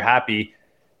Tampa. You're happy.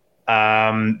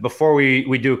 Before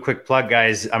we do a quick plug,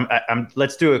 guys,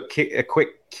 let's do a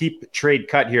quick keep trade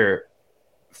cut here.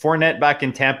 Fournette back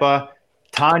in Tampa,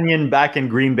 Tanyan back in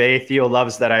Green Bay. Theo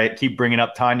loves that I keep bringing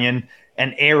up Tanyan.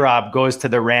 And A-Rob goes to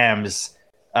the Rams.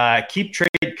 Keep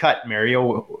trade cut,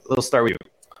 Mario. We'll start with you.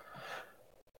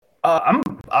 I'm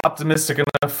optimistic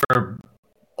enough for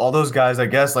all those guys, I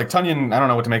guess. Like Tunyon, I don't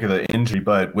know what to make of the injury,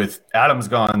 but with Adams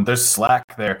gone, there's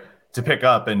slack there to pick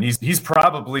up, and he's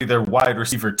probably their wide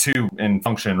receiver 2 in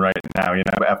function right now,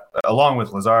 along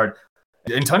with Lazard.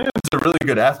 And Tunyon's a really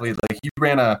good athlete. Like, he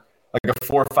ran a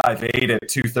 4.58 at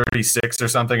 236 or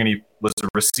something, and he was a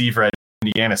receiver at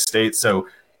Indiana State, so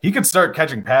he could start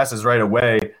catching passes right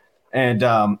away. And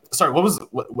Allen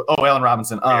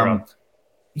Robinson. I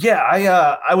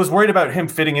was worried about him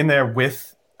fitting in there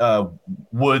with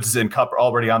Woods and Kupp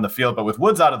already on the field, but with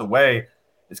Woods out of the way,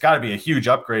 it's got to be a huge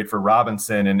upgrade for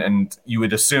Robinson. And you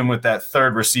would assume with that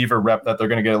third receiver rep that they're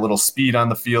going to get a little speed on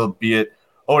the field, be it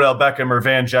Odell Beckham or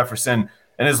Van Jefferson.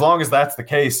 And as long as that's the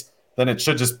case, then it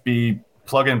should just be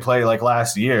plug and play like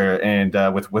last year. And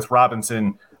with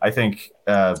Robinson, I think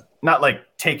not like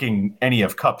taking any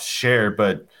of Kupp's share,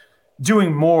 but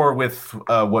doing more with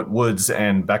what Woods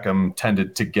and Beckham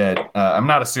tended to get. I'm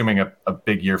not assuming a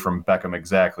big year from Beckham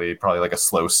exactly, probably like a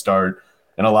slow start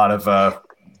and a lot of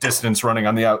distance running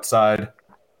on the outside.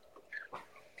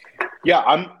 Yeah,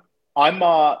 I'm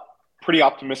pretty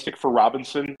optimistic for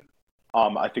Robinson.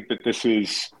 I think that this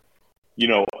is,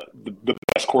 the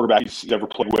best quarterback he's ever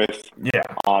played with. Yeah.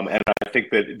 And I think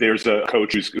that there's a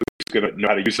coach who's going to know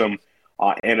how to use him,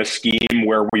 and a scheme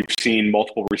where we've seen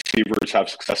multiple receivers have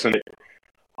success in it.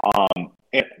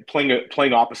 And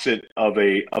playing opposite of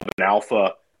an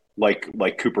alpha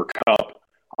like Cooper Kupp,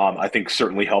 I think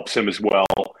certainly helps him as well.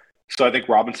 So I think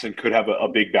Robinson could have a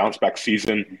big bounce back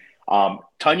season.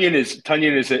 Tunyon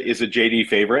is a JD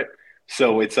favorite,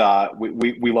 so it's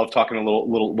we love talking a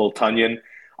little Tunyon.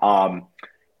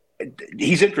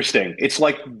 He's interesting. It's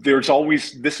like this is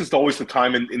always the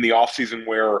time in the offseason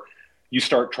where you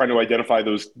start trying to identify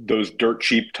those dirt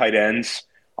cheap tight ends,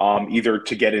 either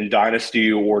to get in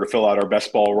dynasty or to fill out our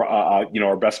best ball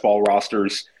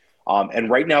rosters. And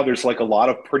right now there's like a lot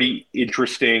of pretty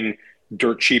interesting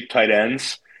dirt cheap tight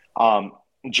ends.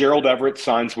 Gerald Everett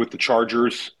signs with the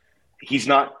Chargers. He's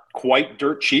not quite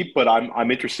dirt cheap, but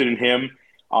I'm interested in him.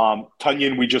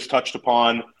 Tunyon we just touched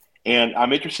upon, and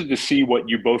I'm interested to see what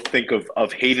you both think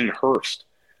of Hayden Hurst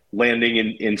landing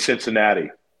in Cincinnati.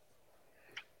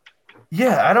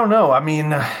 Yeah, I don't know. I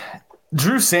mean,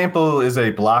 Drew Sample is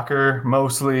a blocker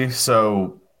mostly,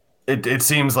 so it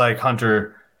seems like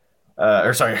Hayden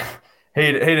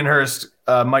Hurst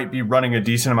might be running a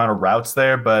decent amount of routes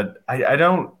there, but I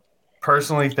don't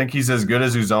personally think he's as good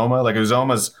as Uzomah. Like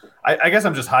Uzoma's, I guess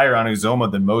I'm just higher on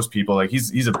Uzomah than most people. Like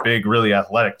he's a big, really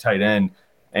athletic tight end,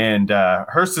 and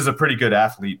Hurst is a pretty good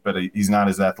athlete, but he's not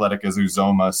as athletic as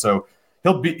Uzomah. So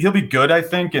he'll be good, I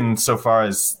think, in so far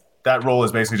as that role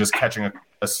is basically just catching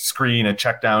a screen, a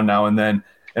check down now and then,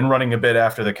 and running a bit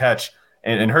after the catch.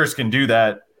 And Hurst can do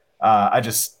that.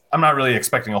 I'm not really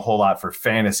expecting a whole lot for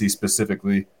fantasy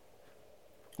specifically.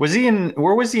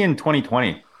 Where was he in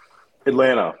 2020?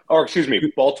 Atlanta, or excuse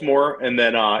me, Baltimore, and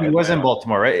then he was in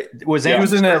Baltimore, right? He was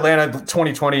in Atlanta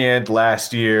 2020 and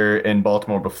last year in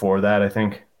Baltimore before that, I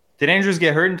think. Did Andrews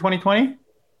get hurt in 2020?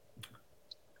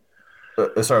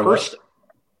 Sorry,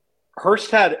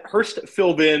 Hurst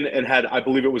filled in and had, I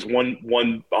believe it was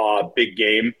one big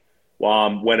game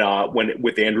when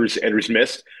with Andrews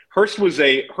missed. Hurst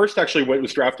actually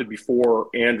was drafted before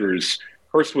Andrews.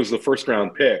 Hurst was the first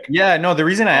round pick. Yeah, no, the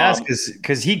reason I ask is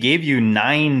because he gave you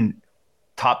 9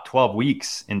 top 12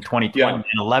 weeks in 2020 and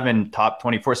 11 top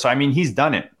 24. So I mean, he's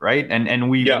done it, right? And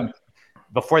we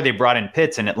before they brought in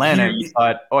Pitts in Atlanta, you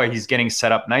thought, oh, he's getting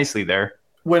set up nicely there.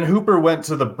 When Hooper went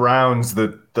to the Browns,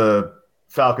 the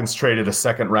Falcons traded a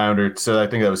second rounder. So I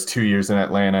think that was 2 years in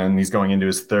Atlanta, and he's going into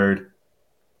his third.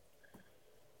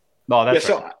 Oh, that's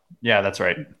right. Yeah, that's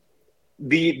right.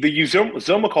 The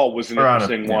Uzomah call was an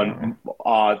interesting one,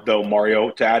 though,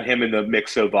 Mario, to add him in the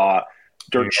mix of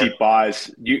dirt cheap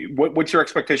buys. What's your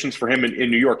expectations for him in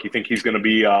New York? You think he's going to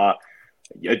be a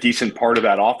decent part of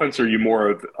that offense, or are you more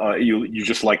of you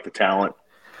just like the talent?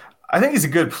 I think he's a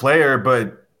good player,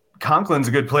 but Conklin's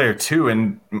a good player too,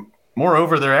 and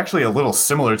moreover, they're actually a little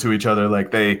similar to each other.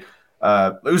 Like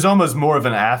Uzomah's more of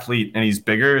an athlete and he's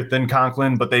bigger than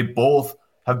Conklin, but they both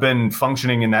have been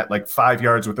functioning in that like 5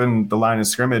 yards within the line of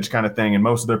scrimmage kind of thing, and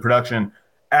most of their production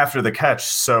after the catch.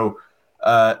 So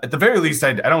at the very least,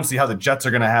 I don't see how the Jets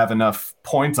are going to have enough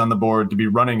points on the board to be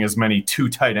running as many 2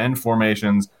 tight end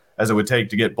formations as it would take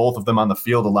to get both of them on the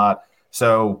field a lot.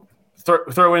 So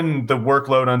throw in the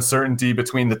workload uncertainty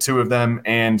between the two of them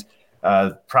and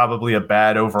probably a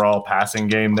bad overall passing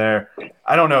game there.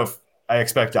 I don't know if I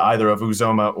expect either of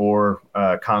Uzomah or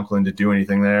Conklin to do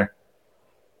anything there.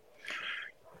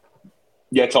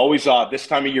 Yeah, it's always this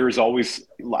time of year is always.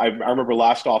 I remember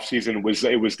last offseason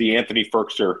it was the Anthony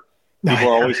Ferkster. People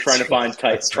are always trying to find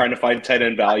tight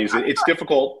end values. It's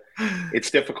difficult.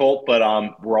 It's difficult, but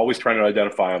we're always trying to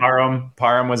identify them.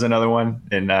 Parham was another one.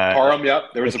 Parham, yep.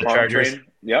 There was a Parham train.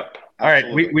 Yep. All right,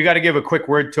 we got to give a quick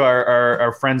word to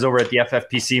our friends over at the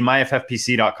FFPC,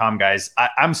 myffpc.com, guys.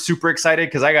 I'm super excited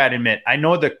because I got to admit, I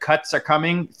know the cuts are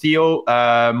coming. Theo,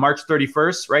 March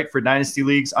 31st, right, for Dynasty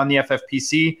Leagues on the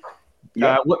FFPC.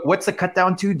 Yep. What's the cut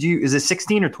down to? Is it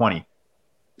 16 or 20?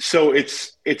 So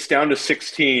it's down to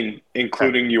 16,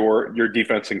 including your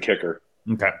defense and kicker.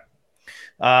 Okay.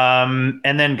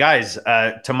 And then, guys,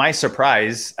 to my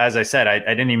surprise, as I said, I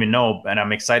didn't even know, and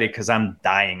I'm excited because I'm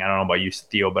dying. I don't know about you,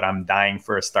 Theo, but I'm dying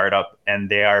for a startup, and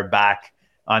they are back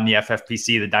on the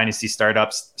FFPC, the Dynasty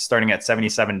startups, starting at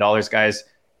 $77, guys.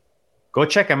 Go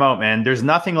check them out, man. There's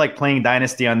nothing like playing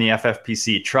Dynasty on the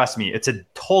FFPC. Trust me, it's a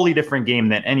totally different game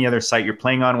than any other site you're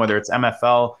playing on, whether it's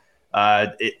MFL.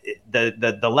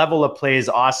 The level of play is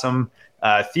awesome.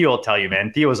 Theo will tell you,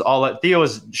 man. Theo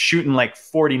is shooting like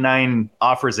 49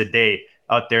 offers a day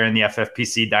out there in the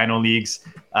FFPC Dino leagues.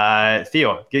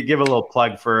 Theo, give a little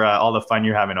plug for all the fun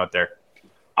you're having out there.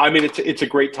 I mean, it's a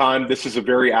great time. This is a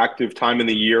very active time in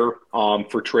the year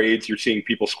for trades. You're seeing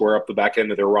people square up the back end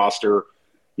of their roster.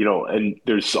 And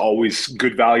there's always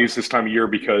good values this time of year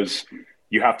because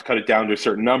you have to cut it down to a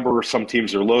certain number. Some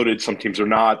teams are loaded, some teams are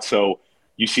not. So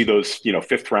you see those,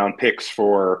 5th round picks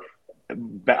for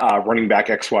running back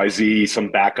XYZ, some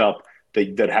backup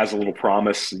that has a little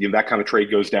promise. That kind of trade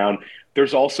goes down.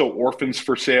 There's also orphans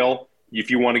for sale.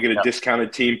 If you want to get a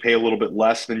discounted team, pay a little bit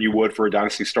less than you would for a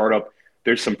Dynasty startup.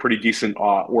 There's some pretty decent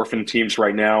orphan teams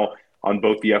right now on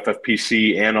both the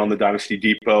FFPC and on the Dynasty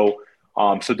Depot.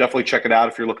 So definitely check it out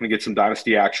if you're looking to get some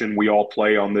Dynasty action. We all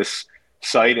play on this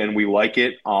site and we like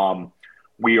it.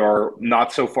 We are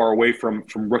not so far away from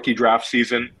rookie draft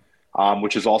season,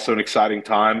 which is also an exciting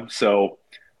time. So,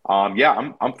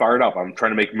 I'm fired up. I'm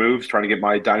trying to make moves, trying to get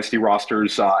my Dynasty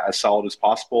rosters as solid as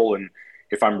possible. And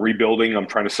if I'm rebuilding, I'm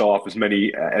trying to sell off as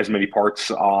many parts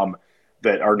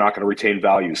that are not going to retain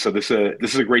value. So this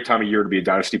is a great time of year to be a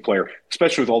Dynasty player,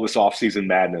 especially with all this offseason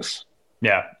madness.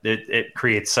 Yeah, it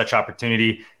creates such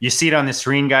opportunity. You see it on the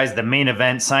screen, guys. The main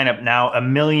event, sign up now.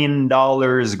 $1 million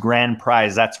grand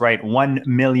prize. That's right, $1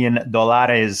 million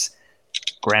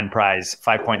grand prize.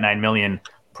 5.9 million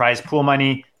prize pool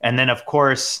money. And then, of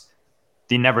course,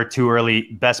 the never too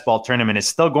early best ball tournament is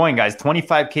still going, guys.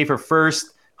 $25K for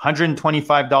first,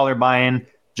 $125 buy-in.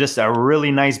 Just a really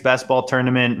nice best ball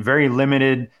tournament. Very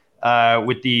limited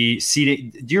with the seating.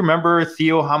 Do you remember,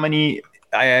 Theo, how many?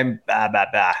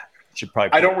 Should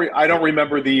probably. I don't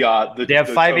remember the They have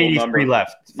the 583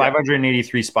 left, Yeah.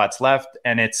 583 spots left,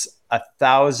 and it's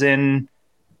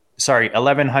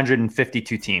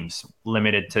 1,152 teams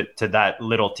limited to that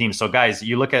little team. So guys,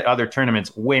 you look at other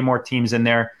tournaments, way more teams in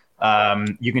there.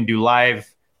 You can do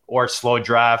live or slow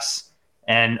drafts.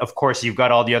 And of course, you've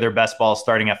got all the other best balls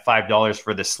starting at $5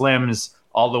 for the slims,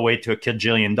 all the way to a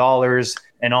kajillion dollars,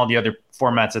 and all the other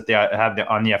formats that they have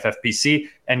on the FFPC.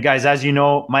 And guys, as you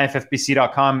know,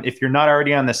 myffpc.com, if you're not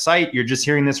already on the site, you're just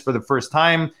hearing this for the first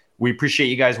time, we appreciate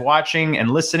you guys watching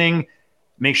and listening.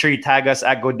 Make sure you tag us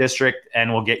at Go District,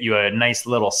 and we'll get you a nice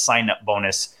little sign-up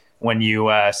bonus when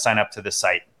you sign up to the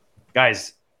site.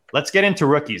 Guys, let's get into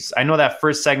rookies. I know that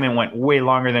first segment went way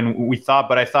longer than we thought,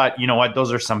 but I thought, you know what,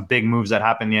 those are some big moves that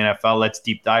happen in the NFL. Let's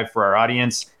deep dive for our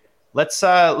audience. Let's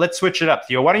switch it up,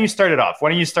 Theo. Why don't you start it off? Why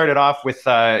don't you start it off with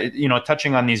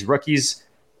touching on these rookies?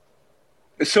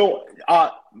 So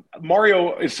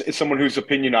Mario is someone whose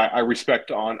opinion I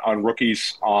respect on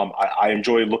rookies. I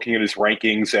enjoy looking at his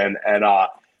rankings, and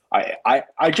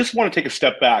I just want to take a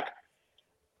step back.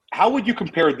 How would you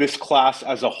compare this class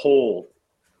as a whole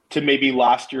to maybe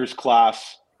last year's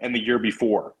class and the year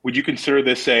before? Would you consider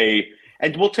this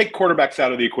and we'll take quarterbacks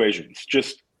out of the equations,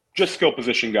 just skill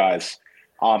position guys,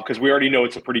 because we already know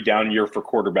it's a pretty down year for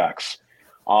quarterbacks.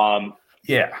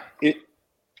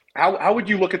 How would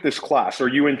you look at this class? Are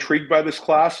you intrigued by this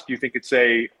class? Do you think it's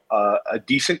a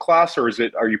decent class, or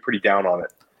are you pretty down on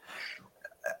it?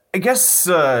 I guess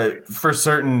for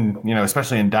certain,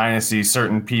 especially in Dynasty,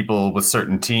 certain people with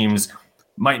certain teams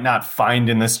might not find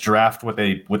in this draft what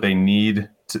they need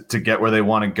to get where they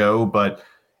want to go. But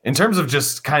in terms of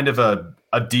just kind of a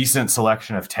decent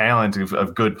selection of talent,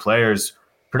 of good players,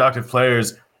 productive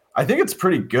players, I think it's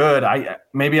pretty good. I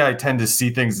tend to see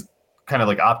things kind of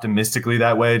like optimistically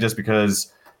that way, just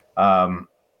because I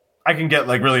can get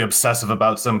like really obsessive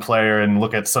about some player and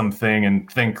look at something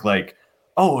and think like,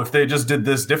 oh, if they just did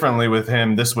this differently with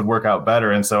him, this would work out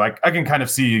better. And so I can kind of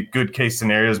see good case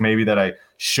scenarios maybe that I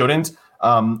shouldn't.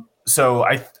 So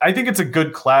I think it's a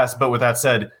good class, but with that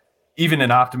said, even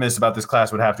an optimist about this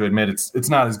class would have to admit it's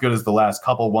not as good as the last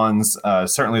couple ones.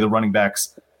 Certainly the running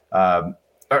backs are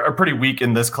pretty weak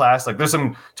in this class. Like there's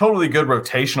some totally good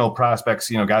rotational prospects,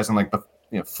 guys in like the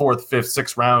 4th, 5th,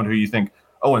 6th round who you think,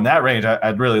 oh, in that range,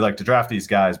 I'd really like to draft these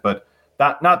guys, but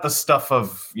not the stuff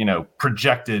of,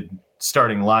 projected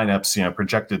starting lineups,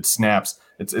 projected snaps.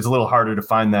 It's a little harder to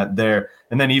find that there.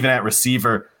 And then even at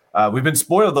receiver, we've been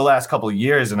spoiled the last couple of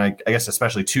years, and I guess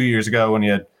especially 2 years ago when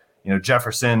you had,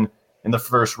 Jefferson in the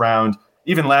first round.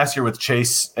 Even last year with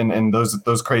Chase and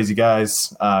those crazy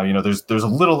guys, there's a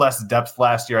little less depth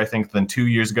last year, I think, than 2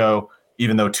 years ago,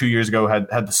 even though 2 years ago had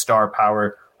the star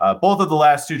power. Both of the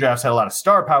last two drafts had a lot of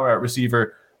star power at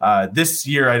receiver. This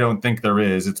year, I don't think there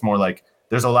is. It's more like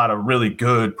there's a lot of really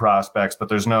good prospects, but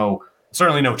there's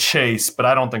certainly no Chase, but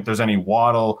I don't think there's any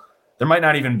Waddle. There might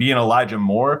not even be an Elijah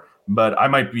Moore, but I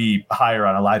might be higher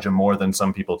on Elijah Moore than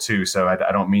some people too. So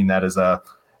I don't mean that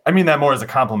I mean that more as a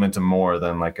compliment to Moore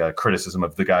than like a criticism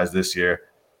of the guys this year.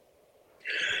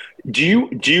 Do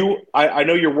you? I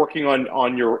know you're working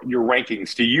on your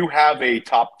rankings. Do you have a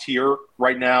top tier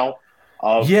right now?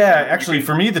 Actually,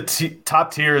 for me, the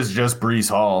top tier is just Breece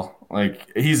Hall.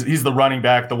 Like he's the running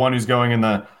back, the one who's going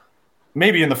in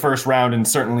maybe in the first round, and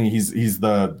certainly he's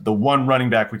the one running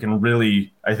back we can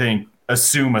really, I think,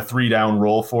 assume a 3-down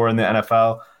role for in the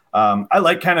NFL. I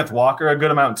like Kenneth Walker a good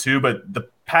amount too, but the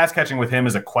pass catching with him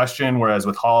is a question, whereas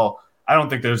with Hall, I don't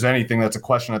think there's anything that's a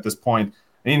question at this point.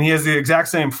 I mean, he has the exact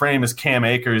same frame as Cam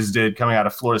Akers did coming out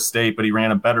of Florida State, but he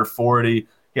ran a better 40.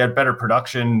 He had better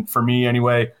production, for me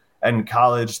anyway, in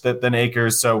college than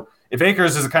Akers. So if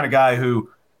Akers is the kind of guy who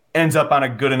ends up on a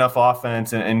good enough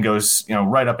offense and goes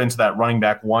right up into that running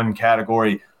back 1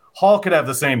 category, Hall could have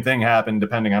the same thing happen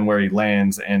depending on where he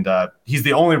lands. And he's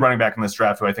the only running back in this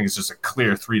draft who I think is just a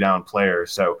clear 3-down player.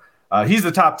 So he's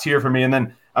the top tier for me. And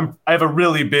then I have a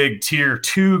really big tier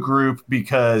 2 group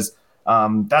because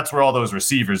that's where all those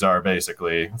receivers are,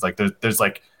 basically. It's like there's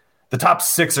like the top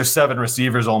 6 or 7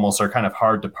 receivers almost are kind of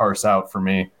hard to parse out for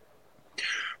me.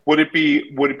 Would it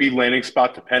be landing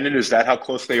spot dependent? Is that how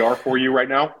close they are for you right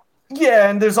now? Yeah,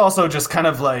 and there's also just kind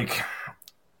of like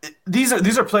these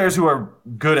are players who are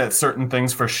good at certain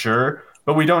things for sure,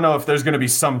 but we don't know if there's going to be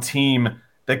some team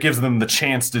that gives them the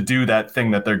chance to do that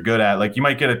thing that they're good at. Like you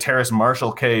might get a Terrace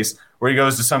Marshall case where he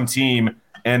goes to some team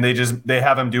and they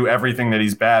have him do everything that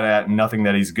he's bad at and nothing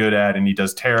that he's good at, and he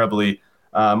does terribly.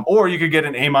 Or you could get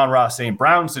an Amon-Ra St.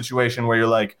 Brown situation where you're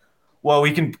like, well,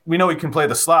 we know he can play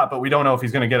the slot, but we don't know if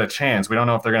he's going to get a chance. We don't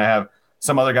know if they're going to have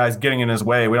some other guys getting in his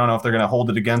way. We don't know if they're going to hold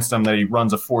it against him that he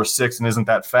runs a 4.6 and isn't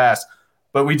that fast.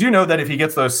 But we do know that if he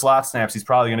gets those slot snaps, he's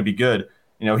probably going to be good.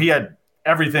 He had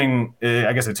everything.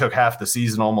 I guess it took half the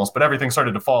season almost, but everything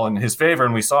started to fall in his favor,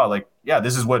 and we saw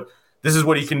this is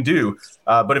what he can do.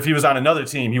 But if he was on another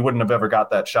team, he wouldn't have ever got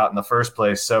that shot in the first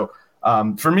place. So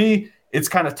for me, it's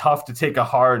kind of tough to take a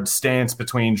hard stance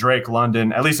between Drake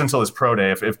London, at least until his pro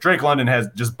day. If Drake London has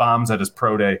just bombs at his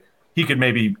pro day, he could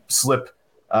maybe slip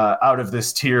out of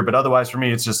this tier. But otherwise, for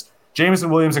me, it's just Jameson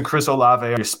Williams and Chris Olave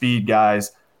are your speed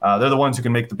guys. They're the ones who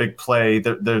can make the big play.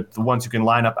 They're the ones who can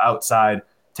line up outside,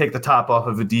 take the top off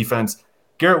of a defense.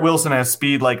 Garrett Wilson has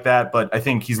speed like that, but I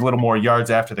think he's a little more yards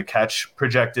after the catch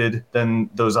projected than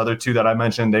those other two that I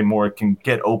mentioned. They more can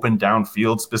get open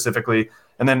downfield specifically.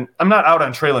 And then I'm not out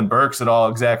on Treylon Burks at all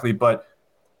exactly, but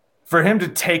for him to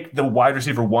take the wide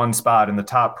receiver 1 spot in the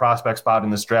top prospect spot in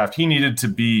this draft, he needed to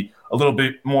be a little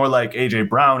bit more like A.J.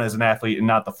 Brown as an athlete and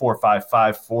not the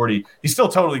 4.55 40. He's still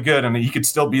totally good, and he could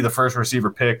still be the first receiver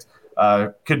picked,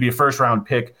 could be a first-round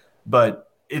pick,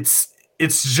 but it's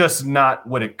just not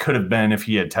what it could have been if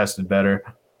he had tested better.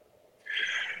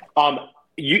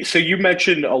 You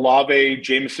mentioned Olave,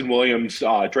 Jameson Williams,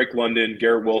 Drake London,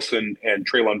 Garrett Wilson, and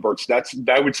Treylon Burks.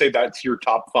 I would say that's your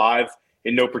top 5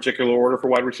 in no particular order for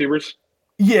wide receivers?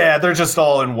 Yeah, they're just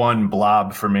all in one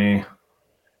blob for me.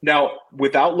 Now,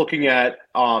 without looking at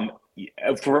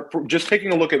for just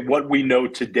taking a look at what we know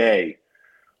today,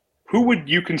 who would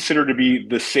you consider to be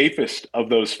the safest of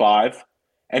those 5?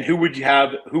 And who would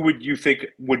you think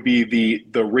would be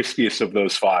the riskiest of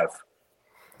those 5?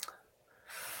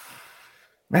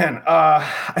 Man,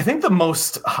 I think the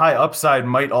most high upside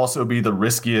might also be the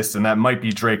riskiest, and that might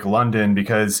be Drake London,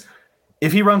 because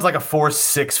if he runs like a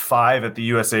 4.65 at the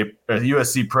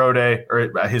USC Pro Day,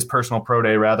 or at his personal Pro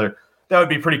Day rather, that would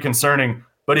be pretty concerning.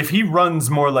 But if he runs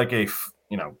more like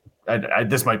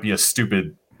this might be a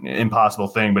stupid, impossible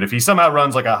thing, but if he somehow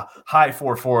runs like a high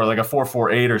 4.4, like a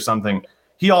 4.48 or something,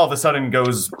 he all of a sudden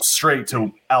goes straight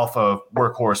to alpha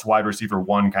workhorse wide receiver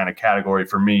 1 kind of category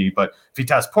for me. But if he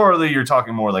tests poorly, you're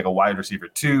talking more like a wide receiver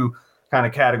 2 kind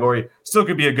of category. Still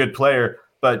could be a good player,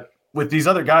 but with these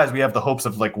other guys, we have the hopes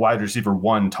of like wide receiver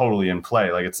 1 totally in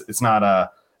play. Like it's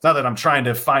not that I'm trying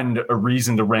to find a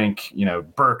reason to rank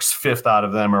Burks 5th out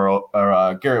of them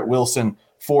or Garrett Wilson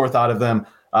 4th out of them.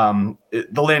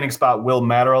 The landing spot will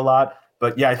matter a lot.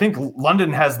 But yeah, I think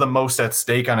London has the most at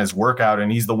stake on his workout,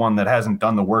 and he's the one that hasn't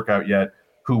done the workout yet,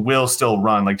 who will still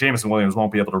run. Like Jameson Williams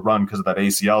won't be able to run because of that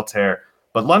ACL tear,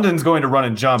 but London's going to run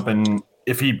and jump, and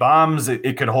if he bombs,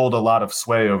 it could hold a lot of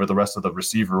sway over the rest of the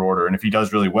receiver order. And if he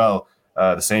does really well,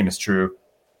 the same is true.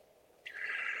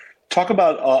 Talk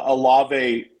about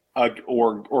Olave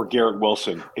or Garrett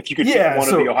Wilson. If you could pick one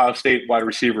of the Ohio State wide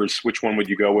receivers, which one would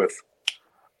you go with?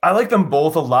 I like them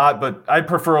both a lot, but I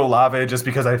prefer Olave just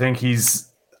because I think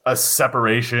he's a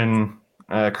separation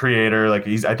creator. I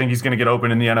think he's going to get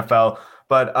open in the NFL,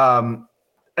 but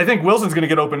I think Wilson's going to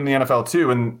get open in the NFL too.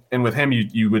 And with him,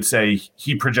 you would say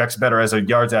he projects better as a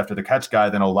yards after the catch guy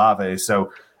than Olave.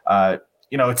 So,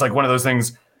 it's like one of those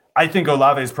things. I think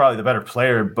Olave is probably the better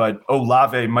player, but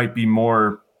Olave might be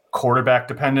more quarterback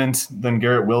dependent than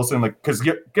Garrett Wilson. Because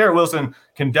Garrett Wilson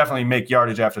can definitely make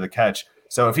yardage after the catch.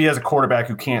 So if he has a quarterback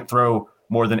who can't throw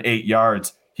more than 8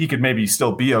 yards, he could maybe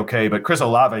still be okay. But Chris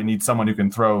Olave needs someone who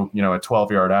can throw, a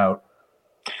 12-yard out.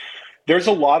 There's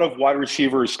a lot of wide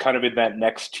receivers kind of in that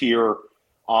next tier.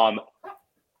 I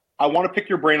want to pick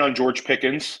your brain on George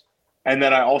Pickens. And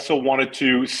then I also wanted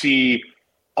to see,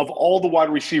 of all the wide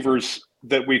receivers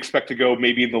that we expect to go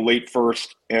maybe in the late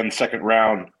first and second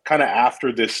round, kind of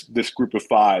after this group of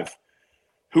 5,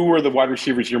 who are the wide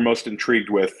receivers you're most intrigued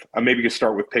with? Maybe you could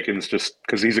start with Pickens just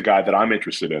because he's a guy that I'm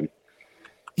interested in.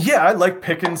 Yeah, I like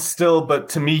Pickens still, but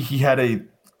to me, he had a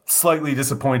slightly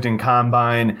disappointing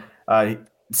combine.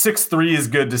 6'3" is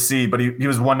good to see, but he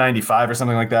was 195 or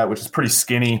something like that, which is pretty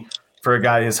skinny for a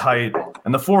guy his height.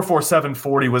 And the 4.47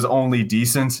 40 was only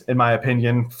decent, in my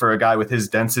opinion, for a guy with his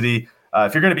density.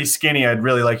 If you're going to be skinny, I'd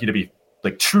really like you to be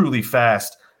like truly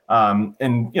fast. And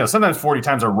sometimes 40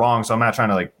 times are wrong, so I'm not trying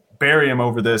to bury him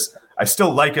over this. I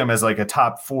still like him as like a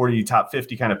top 40, top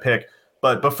 50 kind of pick.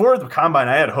 But before the combine,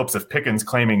 I had hopes of Pickens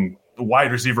claiming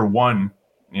wide receiver 1.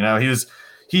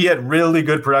 He had really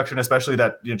good production, especially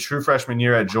that true freshman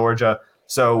year at Georgia.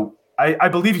 So I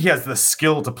believe he has the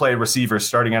skill to play receiver,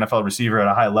 starting NFL receiver at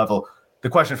a high level. The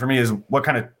question for me is what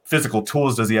kind of physical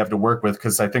tools does he have to work with?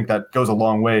 Because I think that goes a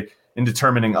long way in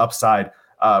determining upside.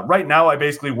 Right now, I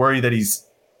basically worry that he's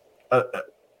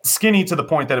skinny to the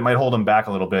point that it might hold him back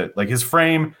a little bit. Like his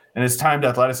frame and his timed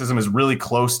athleticism is really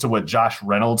close to what Josh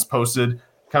Reynolds posted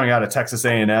coming out of Texas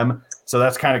A&M. So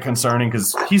that's kind of concerning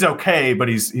because he's okay, but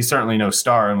he's certainly no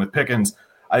star. And with Pickens,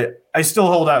 I still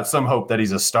hold out some hope that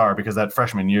he's a star because that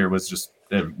freshman year was just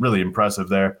really impressive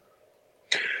there.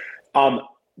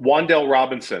 Wandale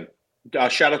Robinson.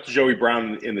 Shout out to Joey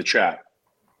Brown in the chat.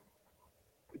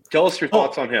 Tell us your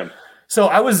thoughts on him. So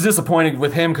I was disappointed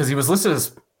with him because he was listed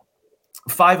as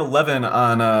 5'11"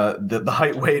 on the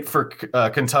height weight for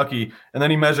Kentucky, and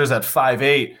then he measures at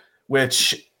 5'8",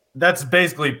 which that's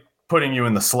basically putting you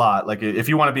in the slot. Like if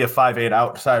you want to be a 5'8"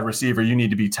 outside receiver, you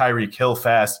need to be Tyreek Hill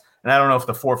fast. And I don't know if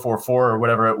the 4.44 or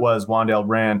whatever it was Wandale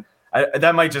ran,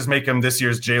 that might just make him this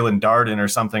year's Jalen Darden or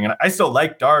something. And I still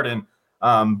like Darden,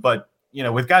 but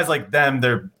with guys like them,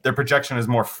 their projection is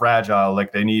more fragile.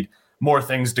 Like they need more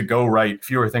things to go right,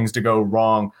 fewer things to go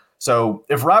wrong. So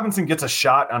if Robinson gets a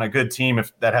shot on a good team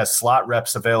that has slot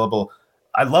reps available,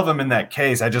 I love him in that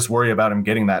case. I just worry about him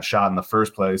getting that shot in the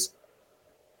first place.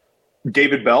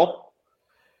 David Bell?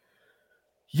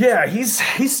 Yeah,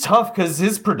 he's tough because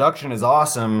his production is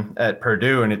awesome at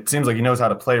Purdue, and it seems like he knows how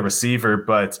to play receiver,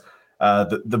 but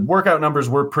the workout numbers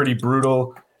were pretty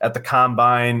brutal at the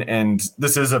combine, and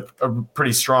this is a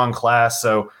pretty strong class,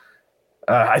 so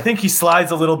I think he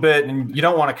slides a little bit, and you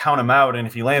don't want to count him out. And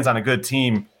if he lands on a good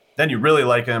team, then you really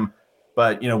like him.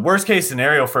 But, worst case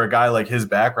scenario for a guy like his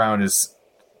background is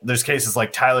there's cases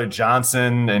like Tyler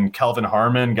Johnson and Kelvin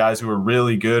Harmon, guys who were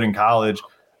really good in college,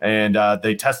 and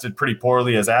they tested pretty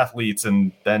poorly as athletes.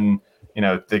 And then,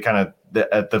 they kind of,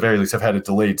 at the very least, have had a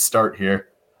delayed start here.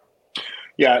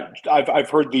 Yeah, I've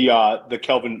heard the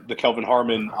Kelvin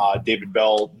Harmon, David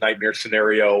Bell nightmare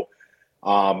scenario.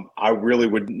 I really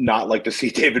would not like to see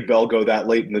David Bell go that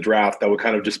late in the draft. That would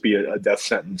kind of just be a death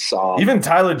sentence. Even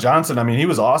Tyler Johnson, I mean, he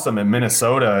was awesome in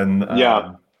Minnesota,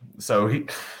 and so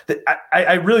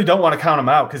I really don't want to count him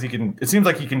out because it seems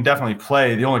like he can definitely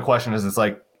play. The only question is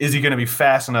is he going to be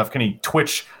fast enough? Can he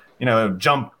twitch,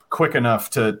 jump quick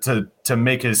enough to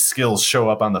make his skills show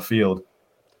up on the field?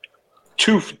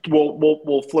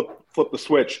 We'll flip the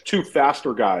switch. Two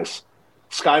faster guys.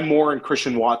 Sky Moore and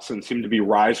Christian Watson seem to be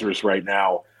risers right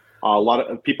now. A lot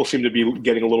of people seem to be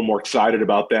getting a little more excited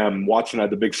about them. Watson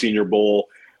had the big Senior Bowl,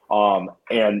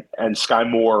 and Sky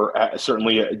Moore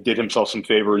certainly did himself some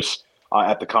favors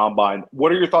at the combine.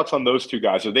 What are your thoughts on those two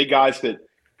guys? Are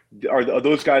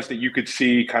those guys that you could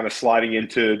see kind of sliding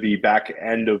into the back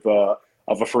end of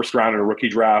a first round in a rookie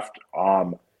draft?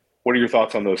 What are your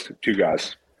thoughts on those two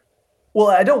guys? Well,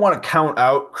 I don't want to count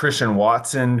out Christian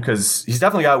Watson because he's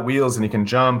definitely got wheels and he can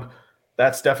jump.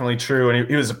 That's definitely true. And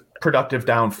he was a productive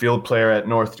downfield player at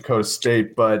North Dakota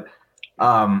State, but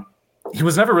he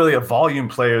was never really a volume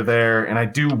player there. And I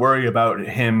do worry about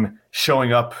him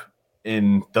showing up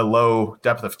in the low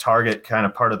depth of target kind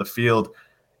of part of the field.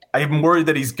 I'm worried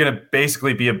that he's going to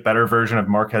basically be a better version of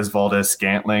Marquez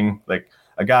Valdez-Scantling, like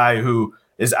a guy who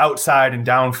is outside and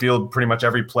downfield pretty much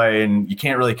every play, and you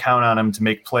can't really count on him to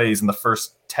make plays in the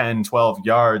first 10, 12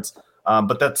 yards.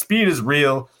 But that speed is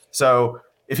real. So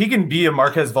if he can be a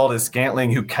Marquez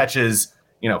Valdez-Scantling who catches,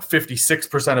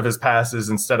 56% of his passes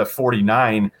instead of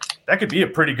 49, that could be a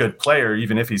pretty good player,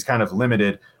 even if he's kind of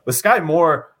limited. With Sky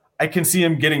Moore, I can see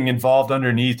him getting involved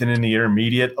underneath and in the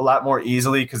intermediate a lot more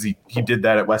easily because he did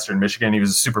that at Western Michigan. He was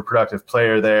a super productive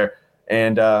player there.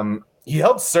 And he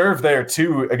helped serve there,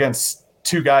 too, against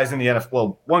two guys in the NFL.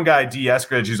 Well, one guy, D.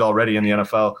 Eskridge, who's already in the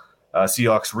NFL.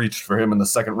 Seahawks reached for him in the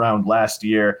second round last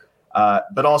year.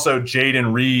 But also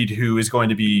Jaden Reed, who is going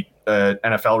to be an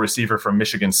NFL receiver from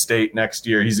Michigan State next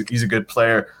year. He's a good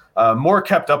player. Moore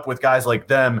kept up with guys like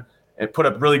them and put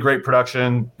up really great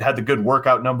production, had the good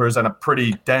workout numbers and a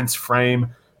pretty dense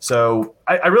frame. So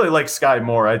I really like Sky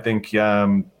Moore. I think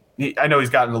I know he's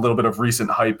gotten a little bit of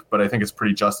recent hype, but I think it's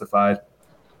pretty justified.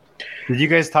 Did you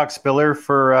guys talk Spiller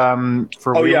for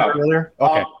earlier?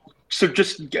 Okay. So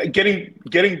just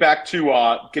getting back to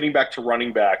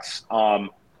running backs.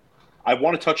 I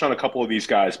want to touch on a couple of these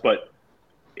guys, but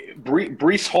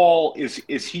Breece Hall,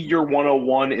 is he your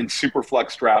 101 in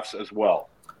Superflex drafts as well?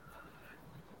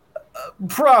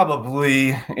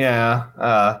 Probably, yeah.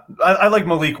 I like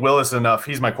Malik Willis enough.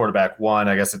 He's my quarterback one.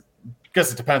 I guess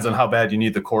it depends on how bad you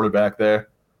need the quarterback there.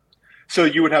 So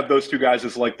you would have those two guys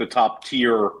as like the top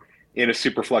tier in a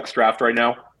Superflex draft right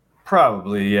now?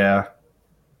 Probably, yeah.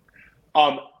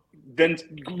 Then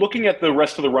looking at the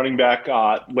rest of the running back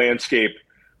landscape,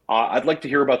 I'd like to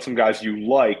hear about some guys you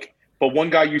like. But one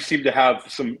guy you seem to have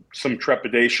some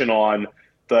trepidation on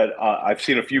that I've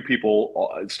seen a few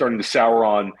people starting to sour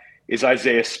on is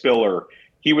Isaiah Spiller.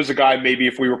 He was a guy maybe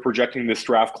if we were projecting this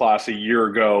draft class a year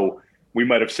ago, we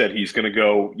might have said he's going to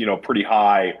go pretty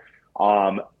high.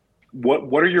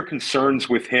 What are your concerns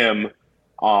with him?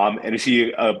 And is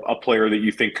he a player that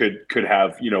you think could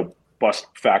have bust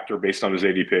factor based on his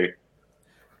ADP?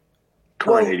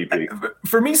 current ADP.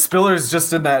 For me, Spiller's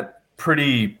just in that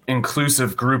pretty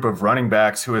inclusive group of running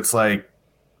backs who it's like,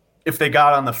 if they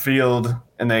got on the field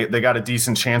and they got a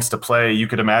decent chance to play, you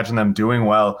could imagine them doing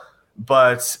well.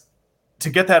 But to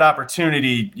get that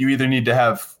opportunity, you either need to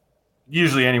have,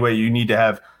 usually anyway, you need to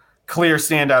have clear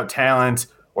standout talent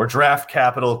or draft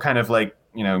capital kind of like,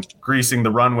 greasing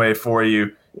the runway for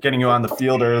you, getting you on the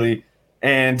field early.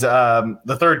 And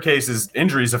the third case is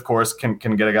injuries, of course, can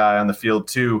get a guy on the field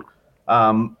too.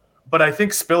 But I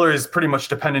think Spiller is pretty much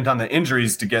dependent on the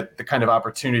injuries to get the kind of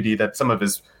opportunity that some of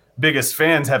his biggest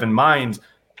fans have in mind.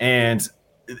 And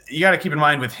you got to keep in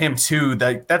mind with him too,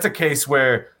 that that's a case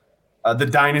where the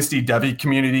dynasty Devy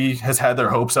community has had their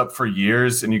hopes up for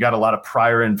years, and you got a lot of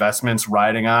prior investments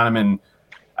riding on him. And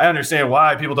I understand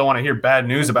why people don't want to hear bad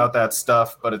news about that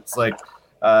stuff, but it's like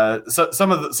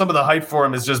some of the hype for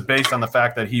him is just based on the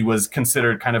fact that he was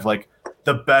considered kind of like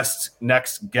the best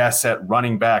next guess at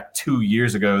running back 2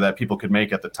 years ago that people could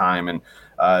make at the time. And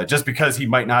just because he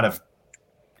might not have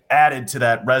added to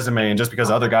that resume, and just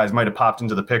because other guys might have popped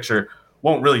into the picture,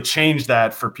 won't really change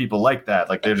that for people like that.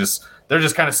 Like they're just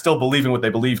kind of still believing what they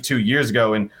believed 2 years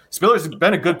ago. And Spiller's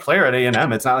been a good player at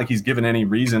A&M. It's not like he's given any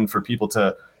reason for people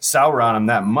to sour on him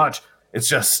that much. It's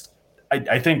just,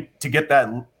 I think to get that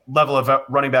level of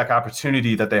running back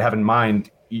opportunity that they have in mind,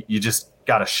 you just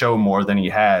got to show more than he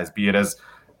has, be it as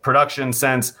production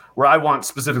sense, where I want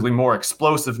specifically more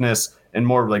explosiveness and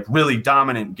more like really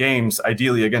dominant games,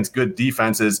 ideally against good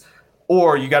defenses,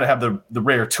 or you got to have the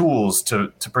rare tools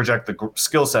to project the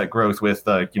skill set growth with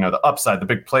the upside, the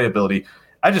big playability.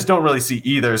 I just don't really see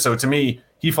either. So to me,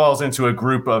 he falls into a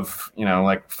group of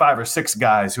like 5 or 6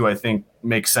 guys who I think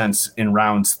make sense in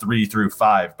rounds 3 through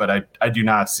 5, but I do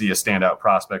not see a standout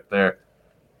prospect there.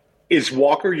 Is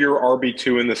Walker your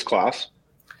RB2 in this class?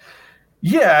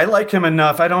 Yeah, I like him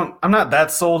enough. I'm not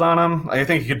that sold on him. I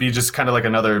think he could be just kind of like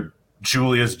another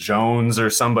Julius Jones or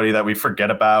somebody that we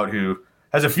forget about who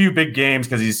has a few big games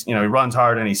because he's, he runs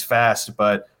hard and he's fast,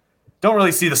 but don't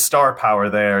really see the star power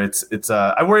there.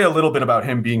 I worry a little bit about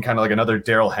him being kind of like another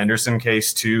Darrell Henderson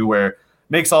case too, where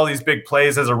makes all these big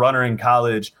plays as a runner in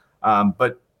college.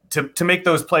 But to make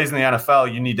those plays in the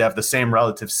NFL, you need to have the same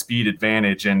relative speed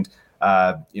advantage. And,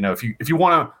 if you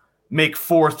want to make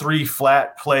 4.3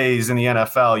 flat plays in the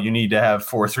NFL, you need to have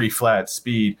 4.3 flat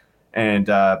speed. And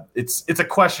it's a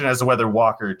question as to whether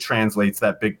Walker translates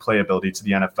that big playability to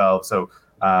the NFL. So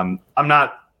I'm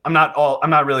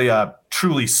not really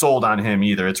truly sold on him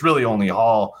either. It's really only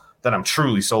Hall that I'm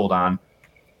truly sold on.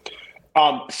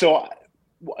 So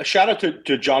a shout out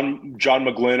to John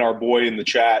McGlynn, our boy in the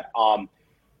chat.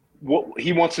 What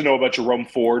he wants to know about Jerome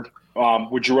Ford.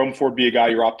 Would Jerome Ford be a guy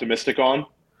you're optimistic on?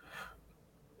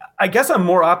 I guess I'm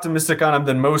more optimistic on him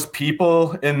than most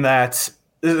people in that.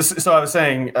 So I was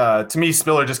saying, to me,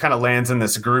 Spiller just kind of lands in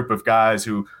this group of guys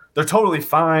who they're totally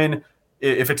fine.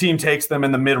 If a team takes them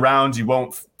in the mid rounds, you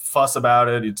won't fuss about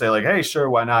it. You'd say like, hey, sure,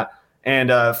 why not?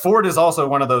 And Ford is also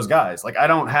one of those guys. Like I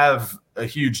don't have a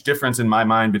huge difference in my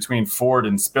mind between Ford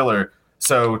and Spiller.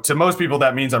 So to most people,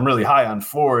 that means I'm really high on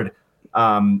Ford.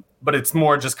 But it's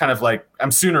more just kind of like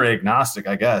I'm sooner agnostic,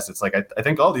 I guess. It's like I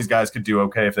think all these guys could do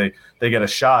okay if they get a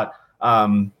shot.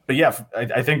 But yeah,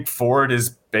 I think Ford is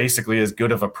basically as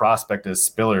good of a prospect as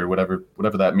Spiller, whatever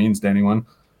that means to anyone.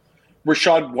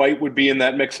 Rachaad White would be in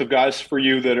that mix of guys for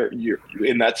you that are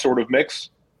in that sort of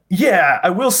mix? Yeah, I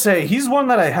will say he's one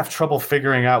that I have trouble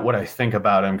figuring out what I think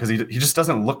about him because he just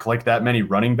doesn't look like that many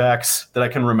running backs that I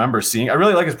can remember seeing. I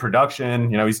really like his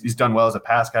production. He's done well as a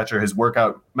pass catcher. His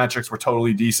workout metrics were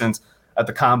totally decent at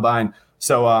the combine.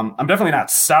 So I'm definitely not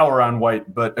sour on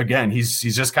White, but again, he's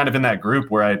just kind of in that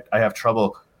group where I have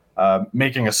trouble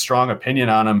making a strong opinion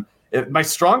on him. My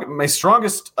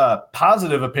strongest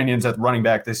positive opinions at running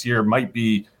back this year might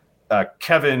be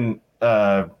Kevin.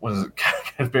 What is it?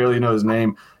 I barely know his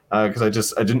name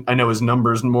because I know his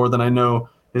numbers more than I know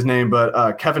his name.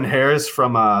 But Kevin Harris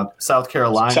from South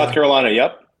Carolina. South Carolina,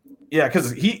 yep. Yeah,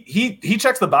 because he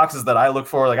checks the boxes that I look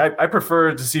for. Like I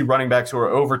prefer to see running backs who are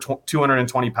over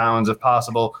 220 pounds if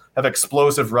possible, have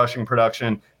explosive rushing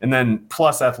production, and then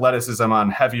plus athleticism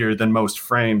on heavier than most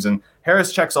frames. And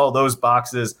Harris checks all those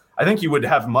boxes. I think he would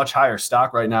have much higher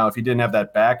stock right now if he didn't have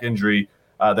that back injury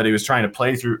that he was trying to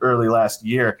play through early last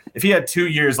year. If he had 2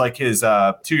 years like his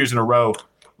 2 years in a row,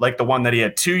 like the one that he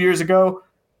had 2 years ago,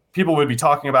 people would be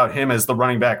talking about him as the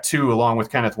running back 2 along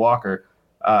with Kenneth Walker.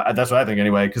 That's what I think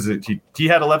anyway, because he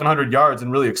had 1,100 yards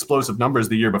and really explosive numbers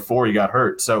the year before he got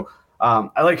hurt. So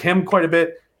I like him quite a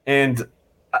bit. And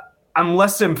I'm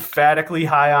less emphatically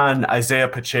high on Isaiah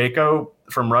Pacheco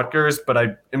from Rutgers, but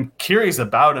I am curious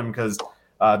about him because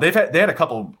they had a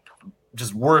couple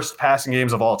just worst passing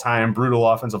games of all time, brutal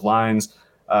offensive lines.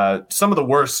 Some of the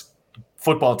worst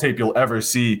football tape you'll ever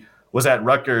see was at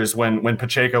Rutgers when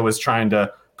Pacheco was trying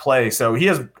to play. So he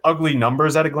has ugly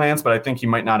numbers at a glance, but I think he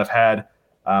might not have had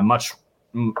much.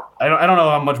 I don't know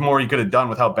how much more he could have done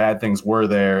with how bad things were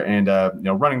there. And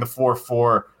running the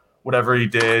 4.4, whatever he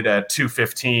did at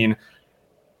 215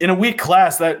 in a weak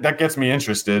class, that gets me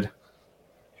interested.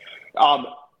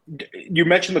 You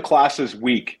mentioned the class is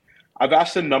weak. I've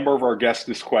asked a number of our guests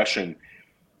this question.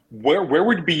 Where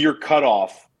would be your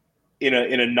cutoff in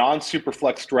a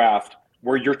non-superflex draft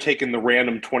where you're taking the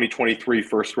random 2023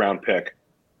 first round pick?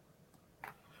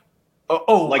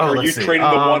 Are you trading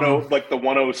the 10, like the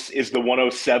 10 is the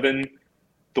 107,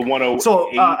 the 108? So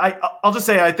I'll just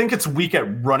say I think it's weak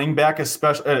at running back,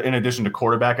 especially in addition to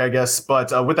quarterback, I guess.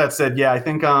 But with that said, yeah, I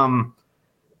think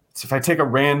if I take a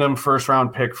random first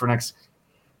round pick for next,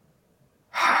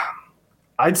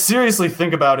 I'd seriously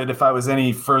think about it if I was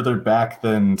any further back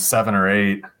than 7 or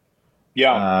 8.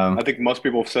 Yeah, I think most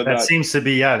people have said that. That seems to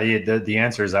be the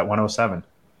answer is at 107.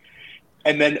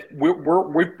 And then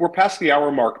we're past the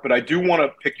hour mark, but I do want to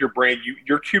pick your brain.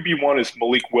 Your QB1 is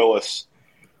Malik Willis.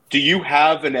 Do you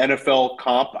have an NFL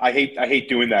comp? I hate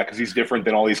doing that because he's different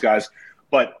than all these guys.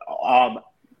 But I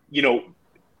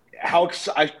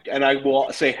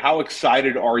will say, how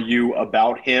excited are you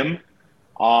about him?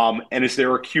 And is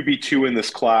there a QB2 in this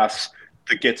class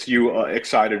that gets you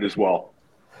excited as well?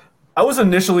 I was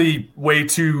initially way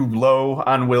too low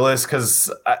on Willis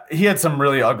because he had some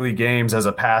really ugly games as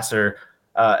a passer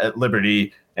at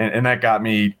Liberty, and that got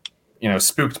me,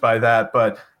 spooked by that.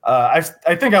 But I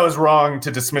think I was wrong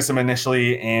to dismiss him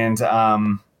initially, and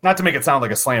not to make it sound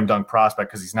like a slam dunk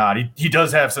prospect because he's not. He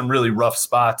does have some really rough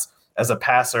spots as a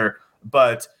passer,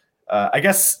 but I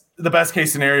guess the best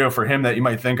case scenario for him that you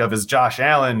might think of is Josh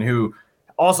Allen, who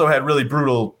also had really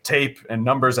brutal tape and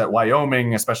numbers at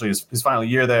Wyoming, especially his final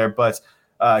year there. But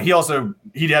he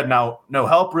had no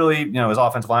help really. His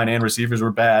offensive line and receivers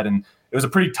were bad, and it was a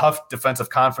pretty tough defensive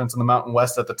conference in the Mountain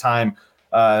West at the time.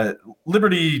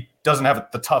 Liberty doesn't have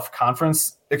the tough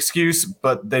conference excuse,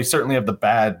 but they certainly have the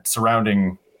bad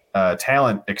surrounding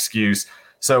talent excuse.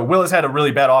 So Willis had a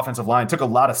really bad offensive line, took a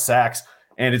lot of sacks,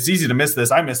 and it's easy to miss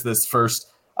this. I missed this first.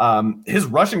 His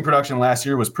rushing production last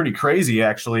year was pretty crazy,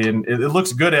 actually, and it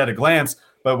looks good at a glance.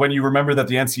 But when you remember that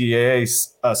the NCAA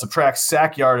subtracts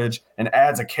sack yardage and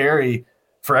adds a carry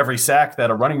for every sack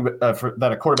that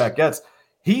a quarterback gets,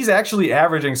 he's actually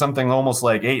averaging something almost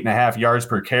like 8.5 yards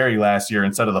per carry last year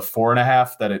instead of the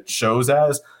 4.5 that it shows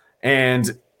as.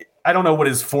 And I don't know what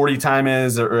his 40 time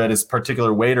is or at his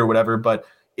particular weight or whatever, but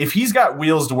if he's got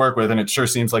wheels to work with, and it sure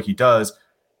seems like he does,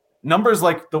 numbers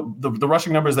like the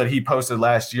rushing numbers that he posted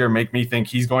last year make me think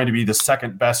he's going to be the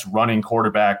second best running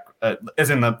quarterback, as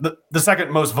in the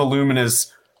second most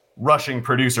voluminous rushing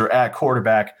producer at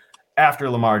quarterback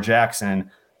after Lamar Jackson.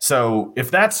 So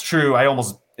if that's true, I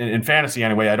almost, in fantasy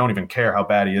anyway, I don't even care how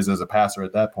bad he is as a passer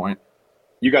at that point.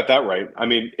 You got that right. I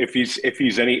mean, if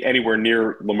he's anywhere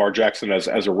near Lamar Jackson as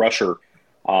a rusher,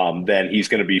 then he's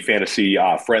going to be fantasy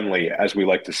friendly, as we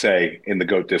like to say in the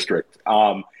GOAT district.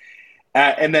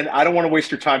 And then I don't want to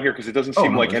waste your time here because it doesn't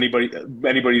seem like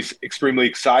anybody's extremely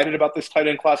excited about this tight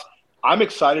end class. I'm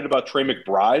excited about Trey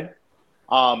McBride.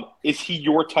 Is he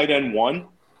your tight end 1?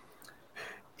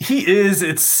 He is.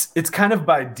 It's kind of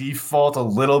by default a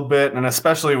little bit, and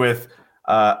especially with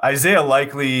Isaiah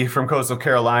Likely from Coastal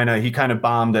Carolina, he kind of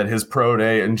bombed at his pro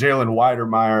day, and Jalen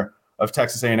Weidermeyer of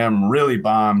Texas A&M really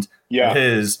bombed at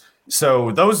his.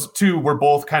 So those two were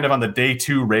both kind of on the day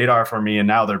 2 radar for me, and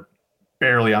now they're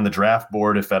barely on the draft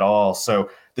board, if at all. So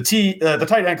the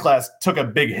tight end class took a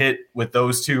big hit with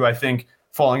those two, I think,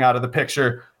 falling out of the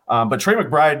picture. But Trey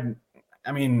McBride,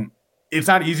 I mean, it's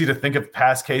not easy to think of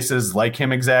past cases like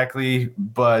him exactly,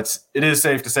 but it is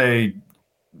safe to say,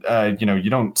 you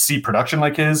don't see production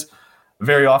like his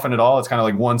very often at all. It's kind of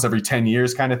like once every 10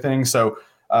 years kind of thing. So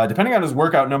depending on his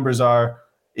workout numbers are,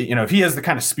 if he has the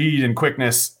kind of speed and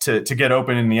quickness to get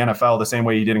open in the NFL the same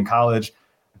way he did in college,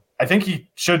 I think he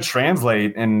should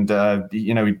translate. And,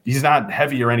 he's not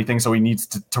heavy or anything, so he needs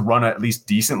to run at least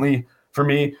decently for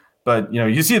me. But,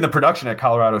 you see the production at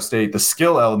Colorado State, the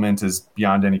skill element is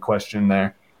beyond any question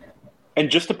there. And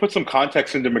just to put some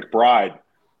context into McBride,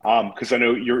 because I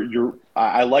know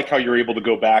I like how you're able to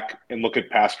go back and look at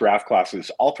past draft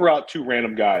classes. I'll throw out 2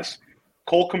 random guys.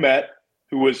 Cole Kmet,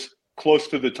 who was close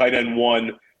to the tight end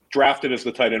 1, drafted as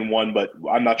the tight end 1, but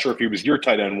I'm not sure if he was your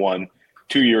tight end 1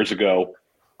 2 years ago.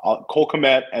 Cole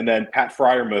Kmet, and then Pat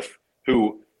Freiermuth,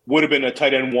 who would have been a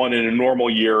tight end 1 in a normal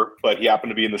year, but he happened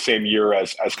to be in the same year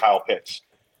as Kyle Pitts.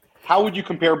 How would you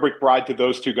compare McBride to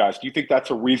those 2 guys? Do you think that's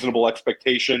a reasonable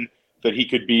expectation that he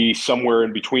could be somewhere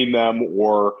in between them,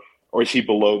 or is he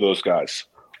below those guys?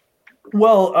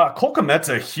 Well, Cole Kmet's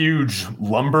a huge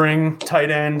lumbering tight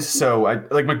end, so I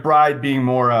like McBride being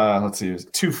more. Let's see,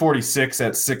 246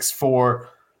 at 6'4".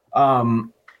 I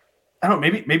don't know.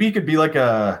 Maybe he could be like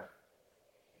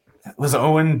was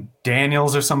Owen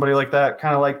Daniels or somebody like that,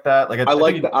 kind of like that. Like I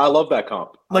love that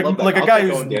comp. Like a guy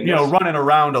who's running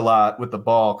around a lot with the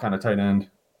ball, kind of tight end.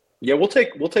 Yeah, we'll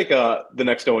take the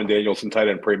next Owen Daniels and tight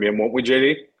end premium, won't we,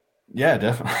 JD? Yeah,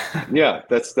 definitely. Yeah,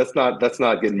 that's not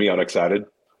getting me unexcited.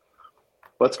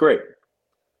 That's great.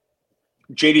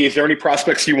 JD, is there any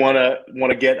prospects you want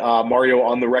to get Mario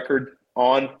on the record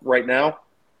on right now?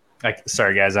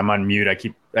 Sorry, guys, I'm on mute. I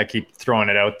keep throwing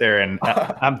it out there, and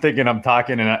I'm thinking I'm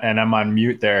talking, and I'm on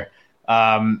mute there.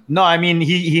 No, I mean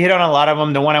he hit on a lot of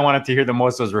them. The one I wanted to hear the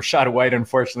most was Rachaad White.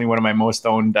 Unfortunately, one of my most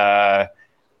owned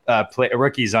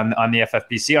rookies on the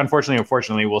FFPC.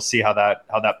 Unfortunately, we'll see how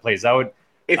that plays out.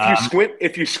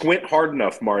 If you squint hard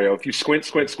enough, Mario, if you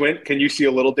squint, can you see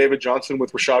a little David Johnson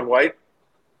with Rachaad White?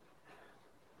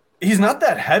 He's not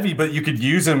that heavy, but you could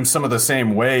use him some of the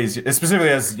same ways, specifically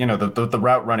as the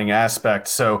route running aspect.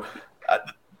 So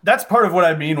that's part of what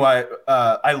I mean why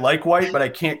I like White, but I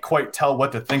can't quite tell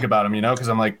what to think about him. Because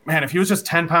I'm like, man, if he was just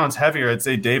 10 pounds heavier, I'd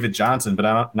say David Johnson, but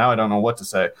I don't know what to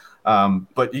say.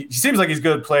 But he seems like he's a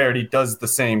good player, and he does the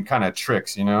same kind of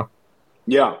tricks.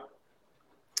 Yeah.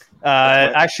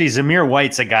 Actually, Zamir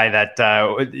White's a guy that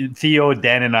Theo,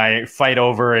 Dan, and I fight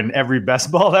over in every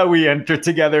best ball that we enter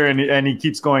together, and he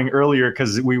keeps going earlier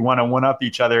because we want to one-up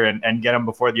each other and get him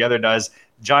before the other does.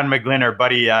 John McGlynn, our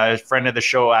buddy, friend of the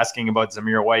show, asking about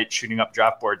Zamir White shooting up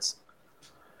draft boards.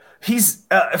 He's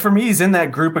for me, he's in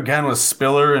that group again with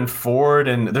Spiller and Ford,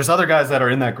 and there's other guys that are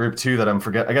in that group too that I'm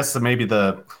forgetting. I guess maybe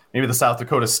the South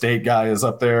Dakota State guy is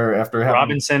up there after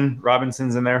having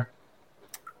Robinson's in there.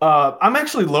 I'm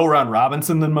actually lower on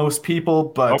Robinson than most people,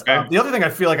 but okay. The other thing I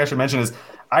feel like I should mention is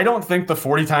I don't think the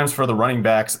 40 times for the running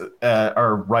backs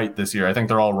are right this year. I think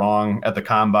they're all wrong at the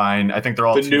combine. I think they're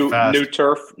all too fast.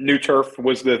 New turf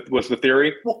was the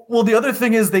theory. Well, the other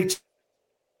thing is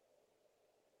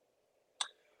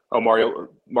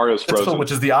Mario's frozen,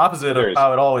 which is the opposite of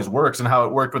how it always works and how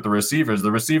it worked with the receivers.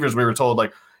 The receivers, we were told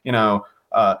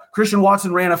Christian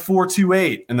Watson ran a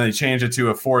 4.28 and then they changed it to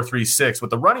a 4.36.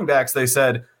 With the running backs, they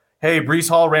said, hey, Breece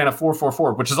Hall ran a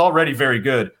 4.44, which is already very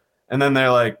good. And then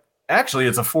they're like, actually,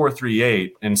 it's a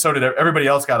 4.38. And so did everybody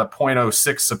else got a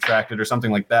 0.06 subtracted or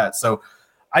something like that. So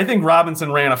I think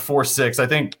Robinson ran a 4.6. I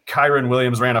think Kyron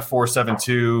Williams ran a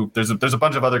 4.72. There's a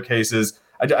bunch of other cases.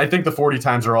 I think the 40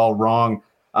 times are all wrong.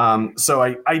 So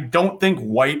I don't think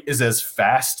White is as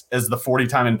fast as the 40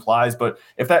 time implies. But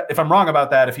if I'm wrong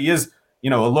about that, if he is a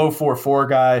low 4.4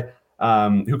 guy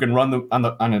who can run on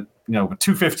a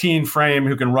 215 frame,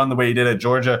 who can run the way he did at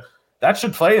Georgia, that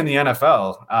should play in the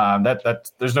NFL.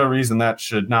 That there's no reason that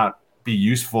should not be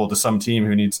useful to some team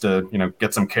who needs to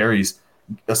get some carries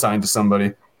assigned to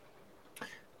somebody.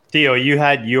 Theo, you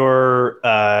had your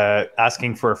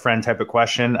asking for a friend type of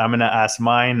question. I'm going to ask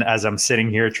mine as I'm sitting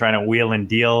here trying to wheel and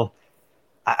deal.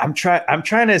 I'm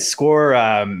trying to score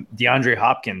DeAndre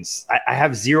Hopkins. I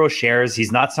have 0 shares.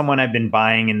 He's not someone I've been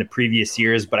buying in the previous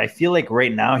years, but I feel like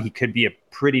right now he could be a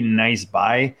pretty nice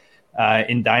buy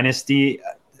in Dynasty.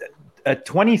 A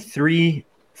 23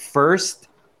 first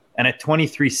and a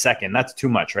 23 second. That's too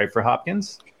much, right, for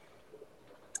Hopkins?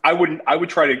 I would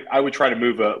try to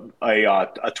move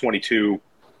a 22.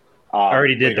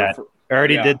 Already did that.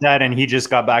 Did that, and he just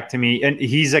got back to me. And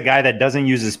he's a guy that doesn't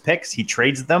use his picks; he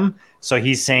trades them. So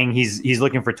he's saying he's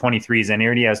looking for 23s, and he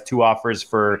already has 2 offers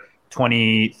for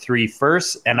 23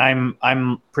 firsts. And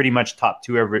I'm pretty much top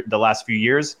 2 the last few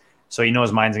years, so he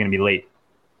knows mine's going to be late.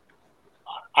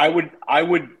 I would,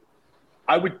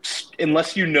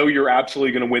 unless you're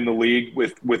absolutely going to win the league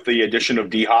with the addition of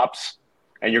D Hops,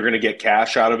 and you're going to get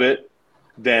cash out of it,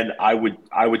 then I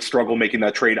would struggle making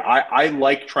that trade. I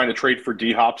like trying to trade for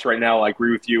D Hops right now. I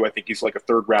agree with you. I think he's like a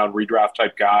 3rd round redraft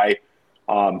type guy.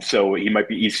 So he might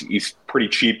be he's pretty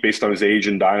cheap based on his age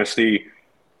in Dynasty,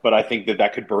 but I think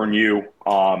that could burn you.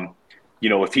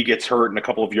 If he gets hurt and a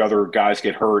couple of the other guys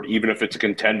get hurt, even if it's a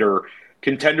contender,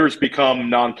 contenders become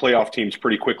non-playoff teams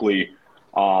pretty quickly,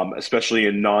 especially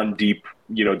in non-deep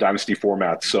Dynasty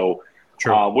formats. So.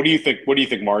 What do you think? What do you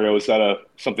think, Mario? Is that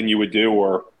something you would do,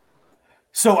 or?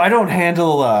 So I don't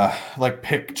handle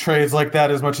pick trades like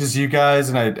that as much as you guys,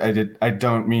 and I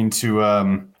don't mean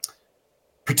to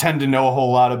pretend to know a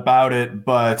whole lot about it,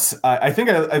 but I think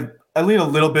I lean a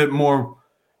little bit more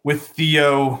with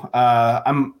Theo.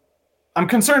 I'm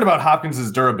concerned about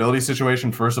Hopkins' durability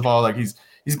situation. First of all,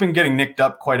 he's been getting nicked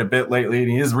up quite a bit lately,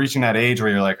 and he is reaching that age where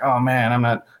you're like, oh man,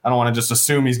 I don't want to just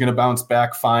assume he's going to bounce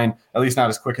back fine, at least not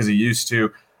as quick as he used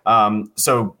to.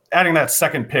 So adding that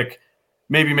second pick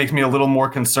maybe makes me a little more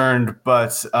concerned,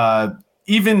 but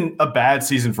even a bad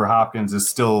season for Hopkins is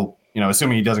still,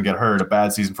 assuming he doesn't get hurt, a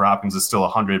bad season for Hopkins is still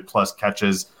 100+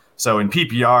 catches. So in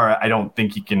PPR, I don't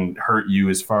think he can hurt you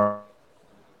as far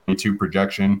as to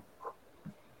projection.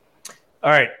 All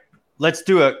right, let's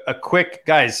do a quick,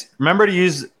 guys. Remember to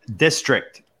use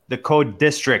District, the code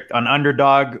District on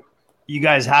Underdog. You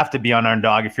guys have to be on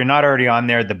Underdog. If you're not already on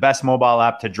there, the best mobile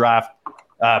app to draft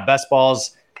best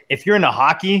balls. If you're into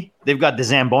hockey, they've got the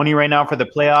Zamboni right now for the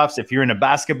playoffs. If you're into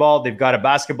basketball, they've got a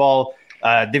basketball.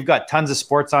 They've got tons of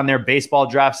sports on there, baseball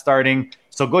draft starting.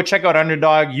 So go check out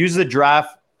Underdog. Use the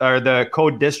draft or the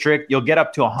code District. You'll get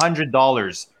up to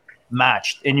 $100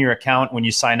 matched in your account when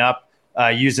you sign up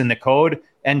using the code.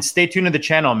 And stay tuned to the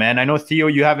channel, man. I know, Theo,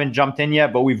 you haven't jumped in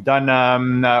yet, but we've done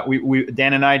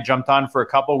Dan and I jumped on for a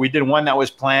couple. We did one that was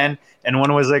planned, and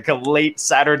one was like a late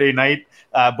Saturday night.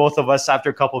 Both of us, after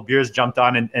a couple of beers, jumped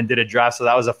on and did a draft. So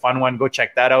that was a fun one. Go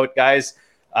check that out, guys.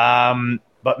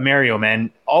 But Mario, man,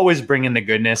 always bringing the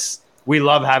goodness. We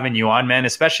love having you on, man,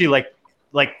 especially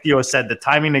like Theo said, the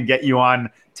timing to get you on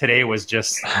today was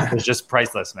just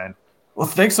priceless, man. Well,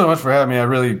 thanks so much for having me. I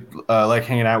really like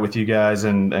hanging out with you guys,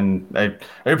 and I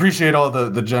appreciate all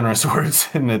the generous words,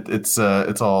 and it's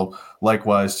all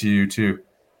likewise to you too.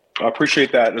 I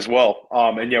appreciate that as well.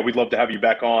 And yeah, we'd love to have you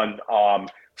back on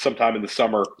sometime in the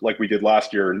summer, like we did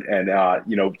last year, and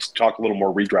talk a little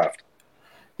more redraft.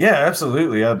 Yeah,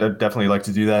 absolutely. I'd definitely like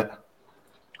to do that.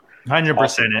 100%.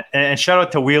 Awesome. And shout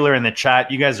out to Wheeler in the chat.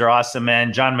 You guys are awesome,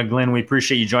 man. John McGlynn, we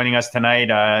appreciate you joining us tonight.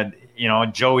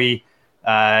 Joey.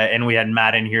 And we had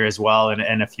Matt in here as well,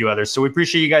 and a few others. So we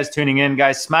appreciate you guys tuning in,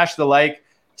 guys. Smash the like,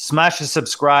 smash the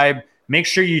subscribe. Make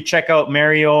sure you check out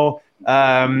Mario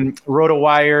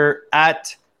RotoWire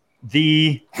at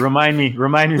the remind me,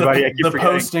 buddy. I keep forgetting.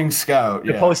 Posting Scout.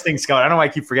 The Posting Scout. I don't know why I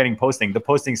keep forgetting posting. The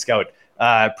Posting Scout.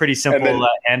 Pretty simple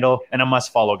handle and a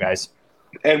must follow, guys.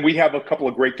 And we have a couple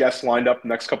of great guests lined up the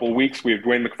next couple of weeks. We have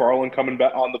Dwayne McFarland coming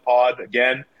back on the pod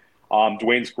again.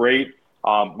 Dwayne's great.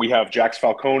 We have Jax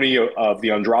Falcone of the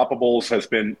Undroppables, has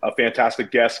been a fantastic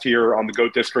guest here on the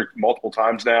GOAT District multiple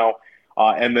times now.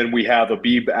 And then we have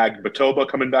Abib Agbatoba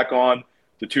coming back on,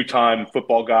 the two-time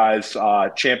Football Guys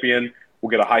champion. We'll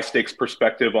get a high-stakes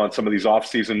perspective on some of these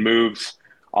off-season moves.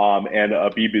 And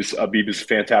Abib is a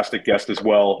fantastic guest as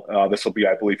well. This will be,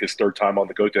 I believe, his third time on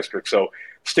the GOAT District. So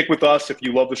stick with us. If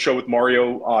you love the show with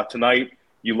Mario tonight,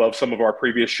 you love some of our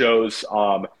previous shows,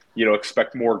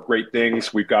 expect more great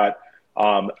things. We've got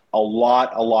a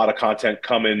lot of content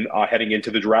coming heading into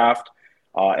the draft.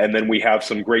 And then we have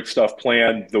some great stuff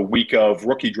planned the week of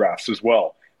rookie drafts as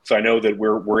well. So I know that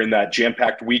we're in that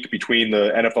jam-packed week between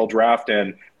the NFL draft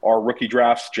and our rookie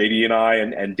drafts. JD and I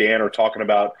and Dan are talking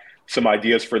about some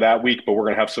ideas for that week, but we're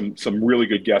going to have some really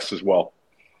good guests as well.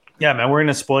 Yeah, man, we're going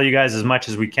to spoil you guys as much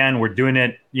as we can. We're doing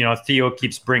it. Theo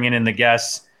keeps bringing in the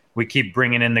guests. We keep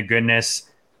bringing in the goodness.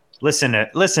 Listen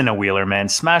to Wheeler, man.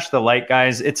 Smash the like,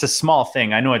 guys. It's a small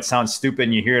thing. I know it sounds stupid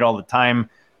and you hear it all the time,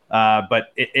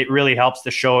 but it really helps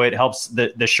the show. It helps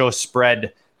the show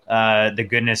spread the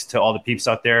goodness to all the peeps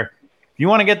out there. If you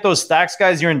want to get those stacks,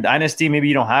 guys, you're in Dynasty. Maybe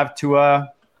you don't have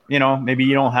Tua. Maybe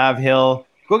you don't have Hill.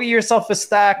 Go get yourself a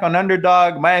stack on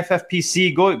Underdog,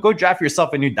 MyFFPC. Go draft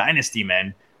yourself a new Dynasty,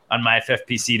 man, on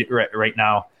MyFFPC right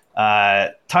now.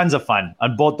 Tons of fun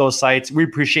on both those sites. We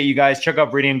appreciate you guys. Check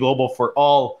out Radiant Global for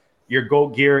all your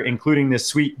GOAT gear, including this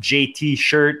sweet JT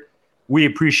shirt. We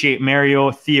appreciate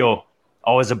Mario. Theo,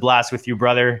 always a blast with you,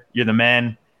 brother. You're the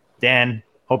man. Dan,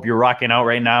 hope you're rocking out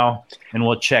right now, and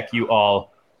we'll check you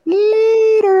all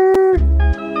later.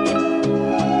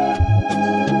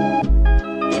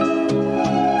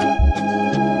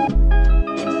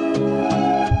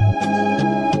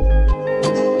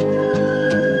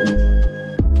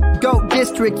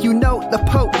 District, the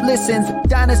Pope listens.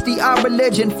 Dynasty, our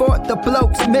religion, for the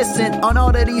blokes missing. On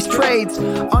all of these trades,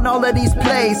 on all of these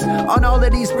plays, on all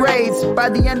of these grades. By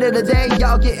the end of the day,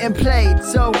 y'all getting played.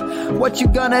 So, what you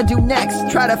gonna do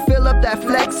next? Try to fill up that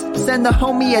flex? Send the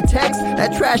homie a text?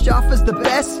 That trash offers the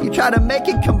best? You try to make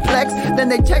it complex, then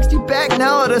they text you back.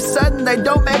 Now all of a sudden, they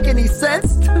don't make any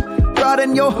sense.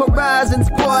 Broaden your horizons,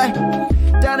 boy.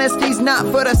 Dynasty's not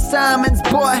for the Simons,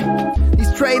 boy.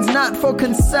 These trades not for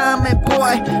consignment,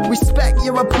 boy. Respect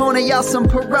your opponent, y'all some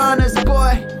piranhas,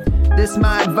 boy. This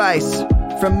my advice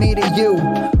from me to you.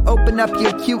 Open up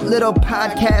your cute little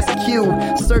podcast queue.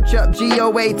 Search up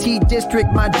GOAT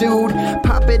District, my dude.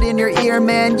 Pop it in your ear,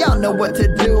 man. Y'all know what to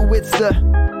do. It's a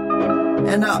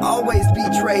And I always be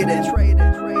trading.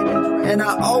 And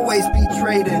I always be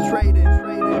trading.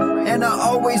 And I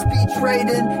always be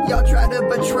trading. Y'all try to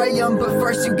betray them, but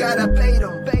first you gotta bait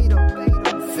them.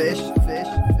 Fish.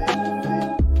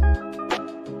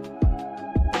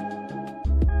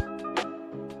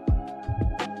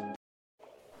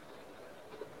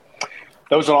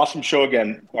 That was an awesome show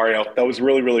again, Mario. That was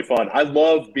really, really fun. I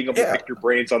love being able to pick your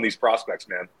brains on these prospects,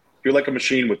 man. You're like a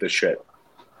machine with this shit.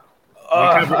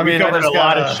 We covered a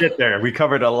lot of shit there. We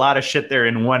covered a lot of shit there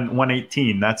in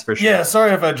 118. That's for sure. Yeah,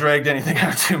 sorry if I dragged anything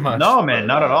out too much. No, man,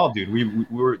 not at all, dude.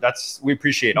 We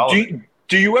appreciate all of it.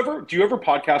 Do you ever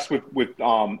podcast with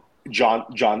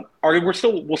John? Are we're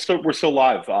still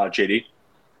live, JD?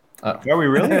 Are we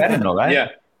really? I didn't know that. Yeah.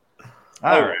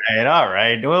 All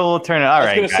right. We'll turn it. All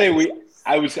right.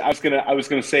 I was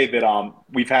gonna say that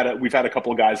we've had a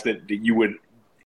couple of guys that you would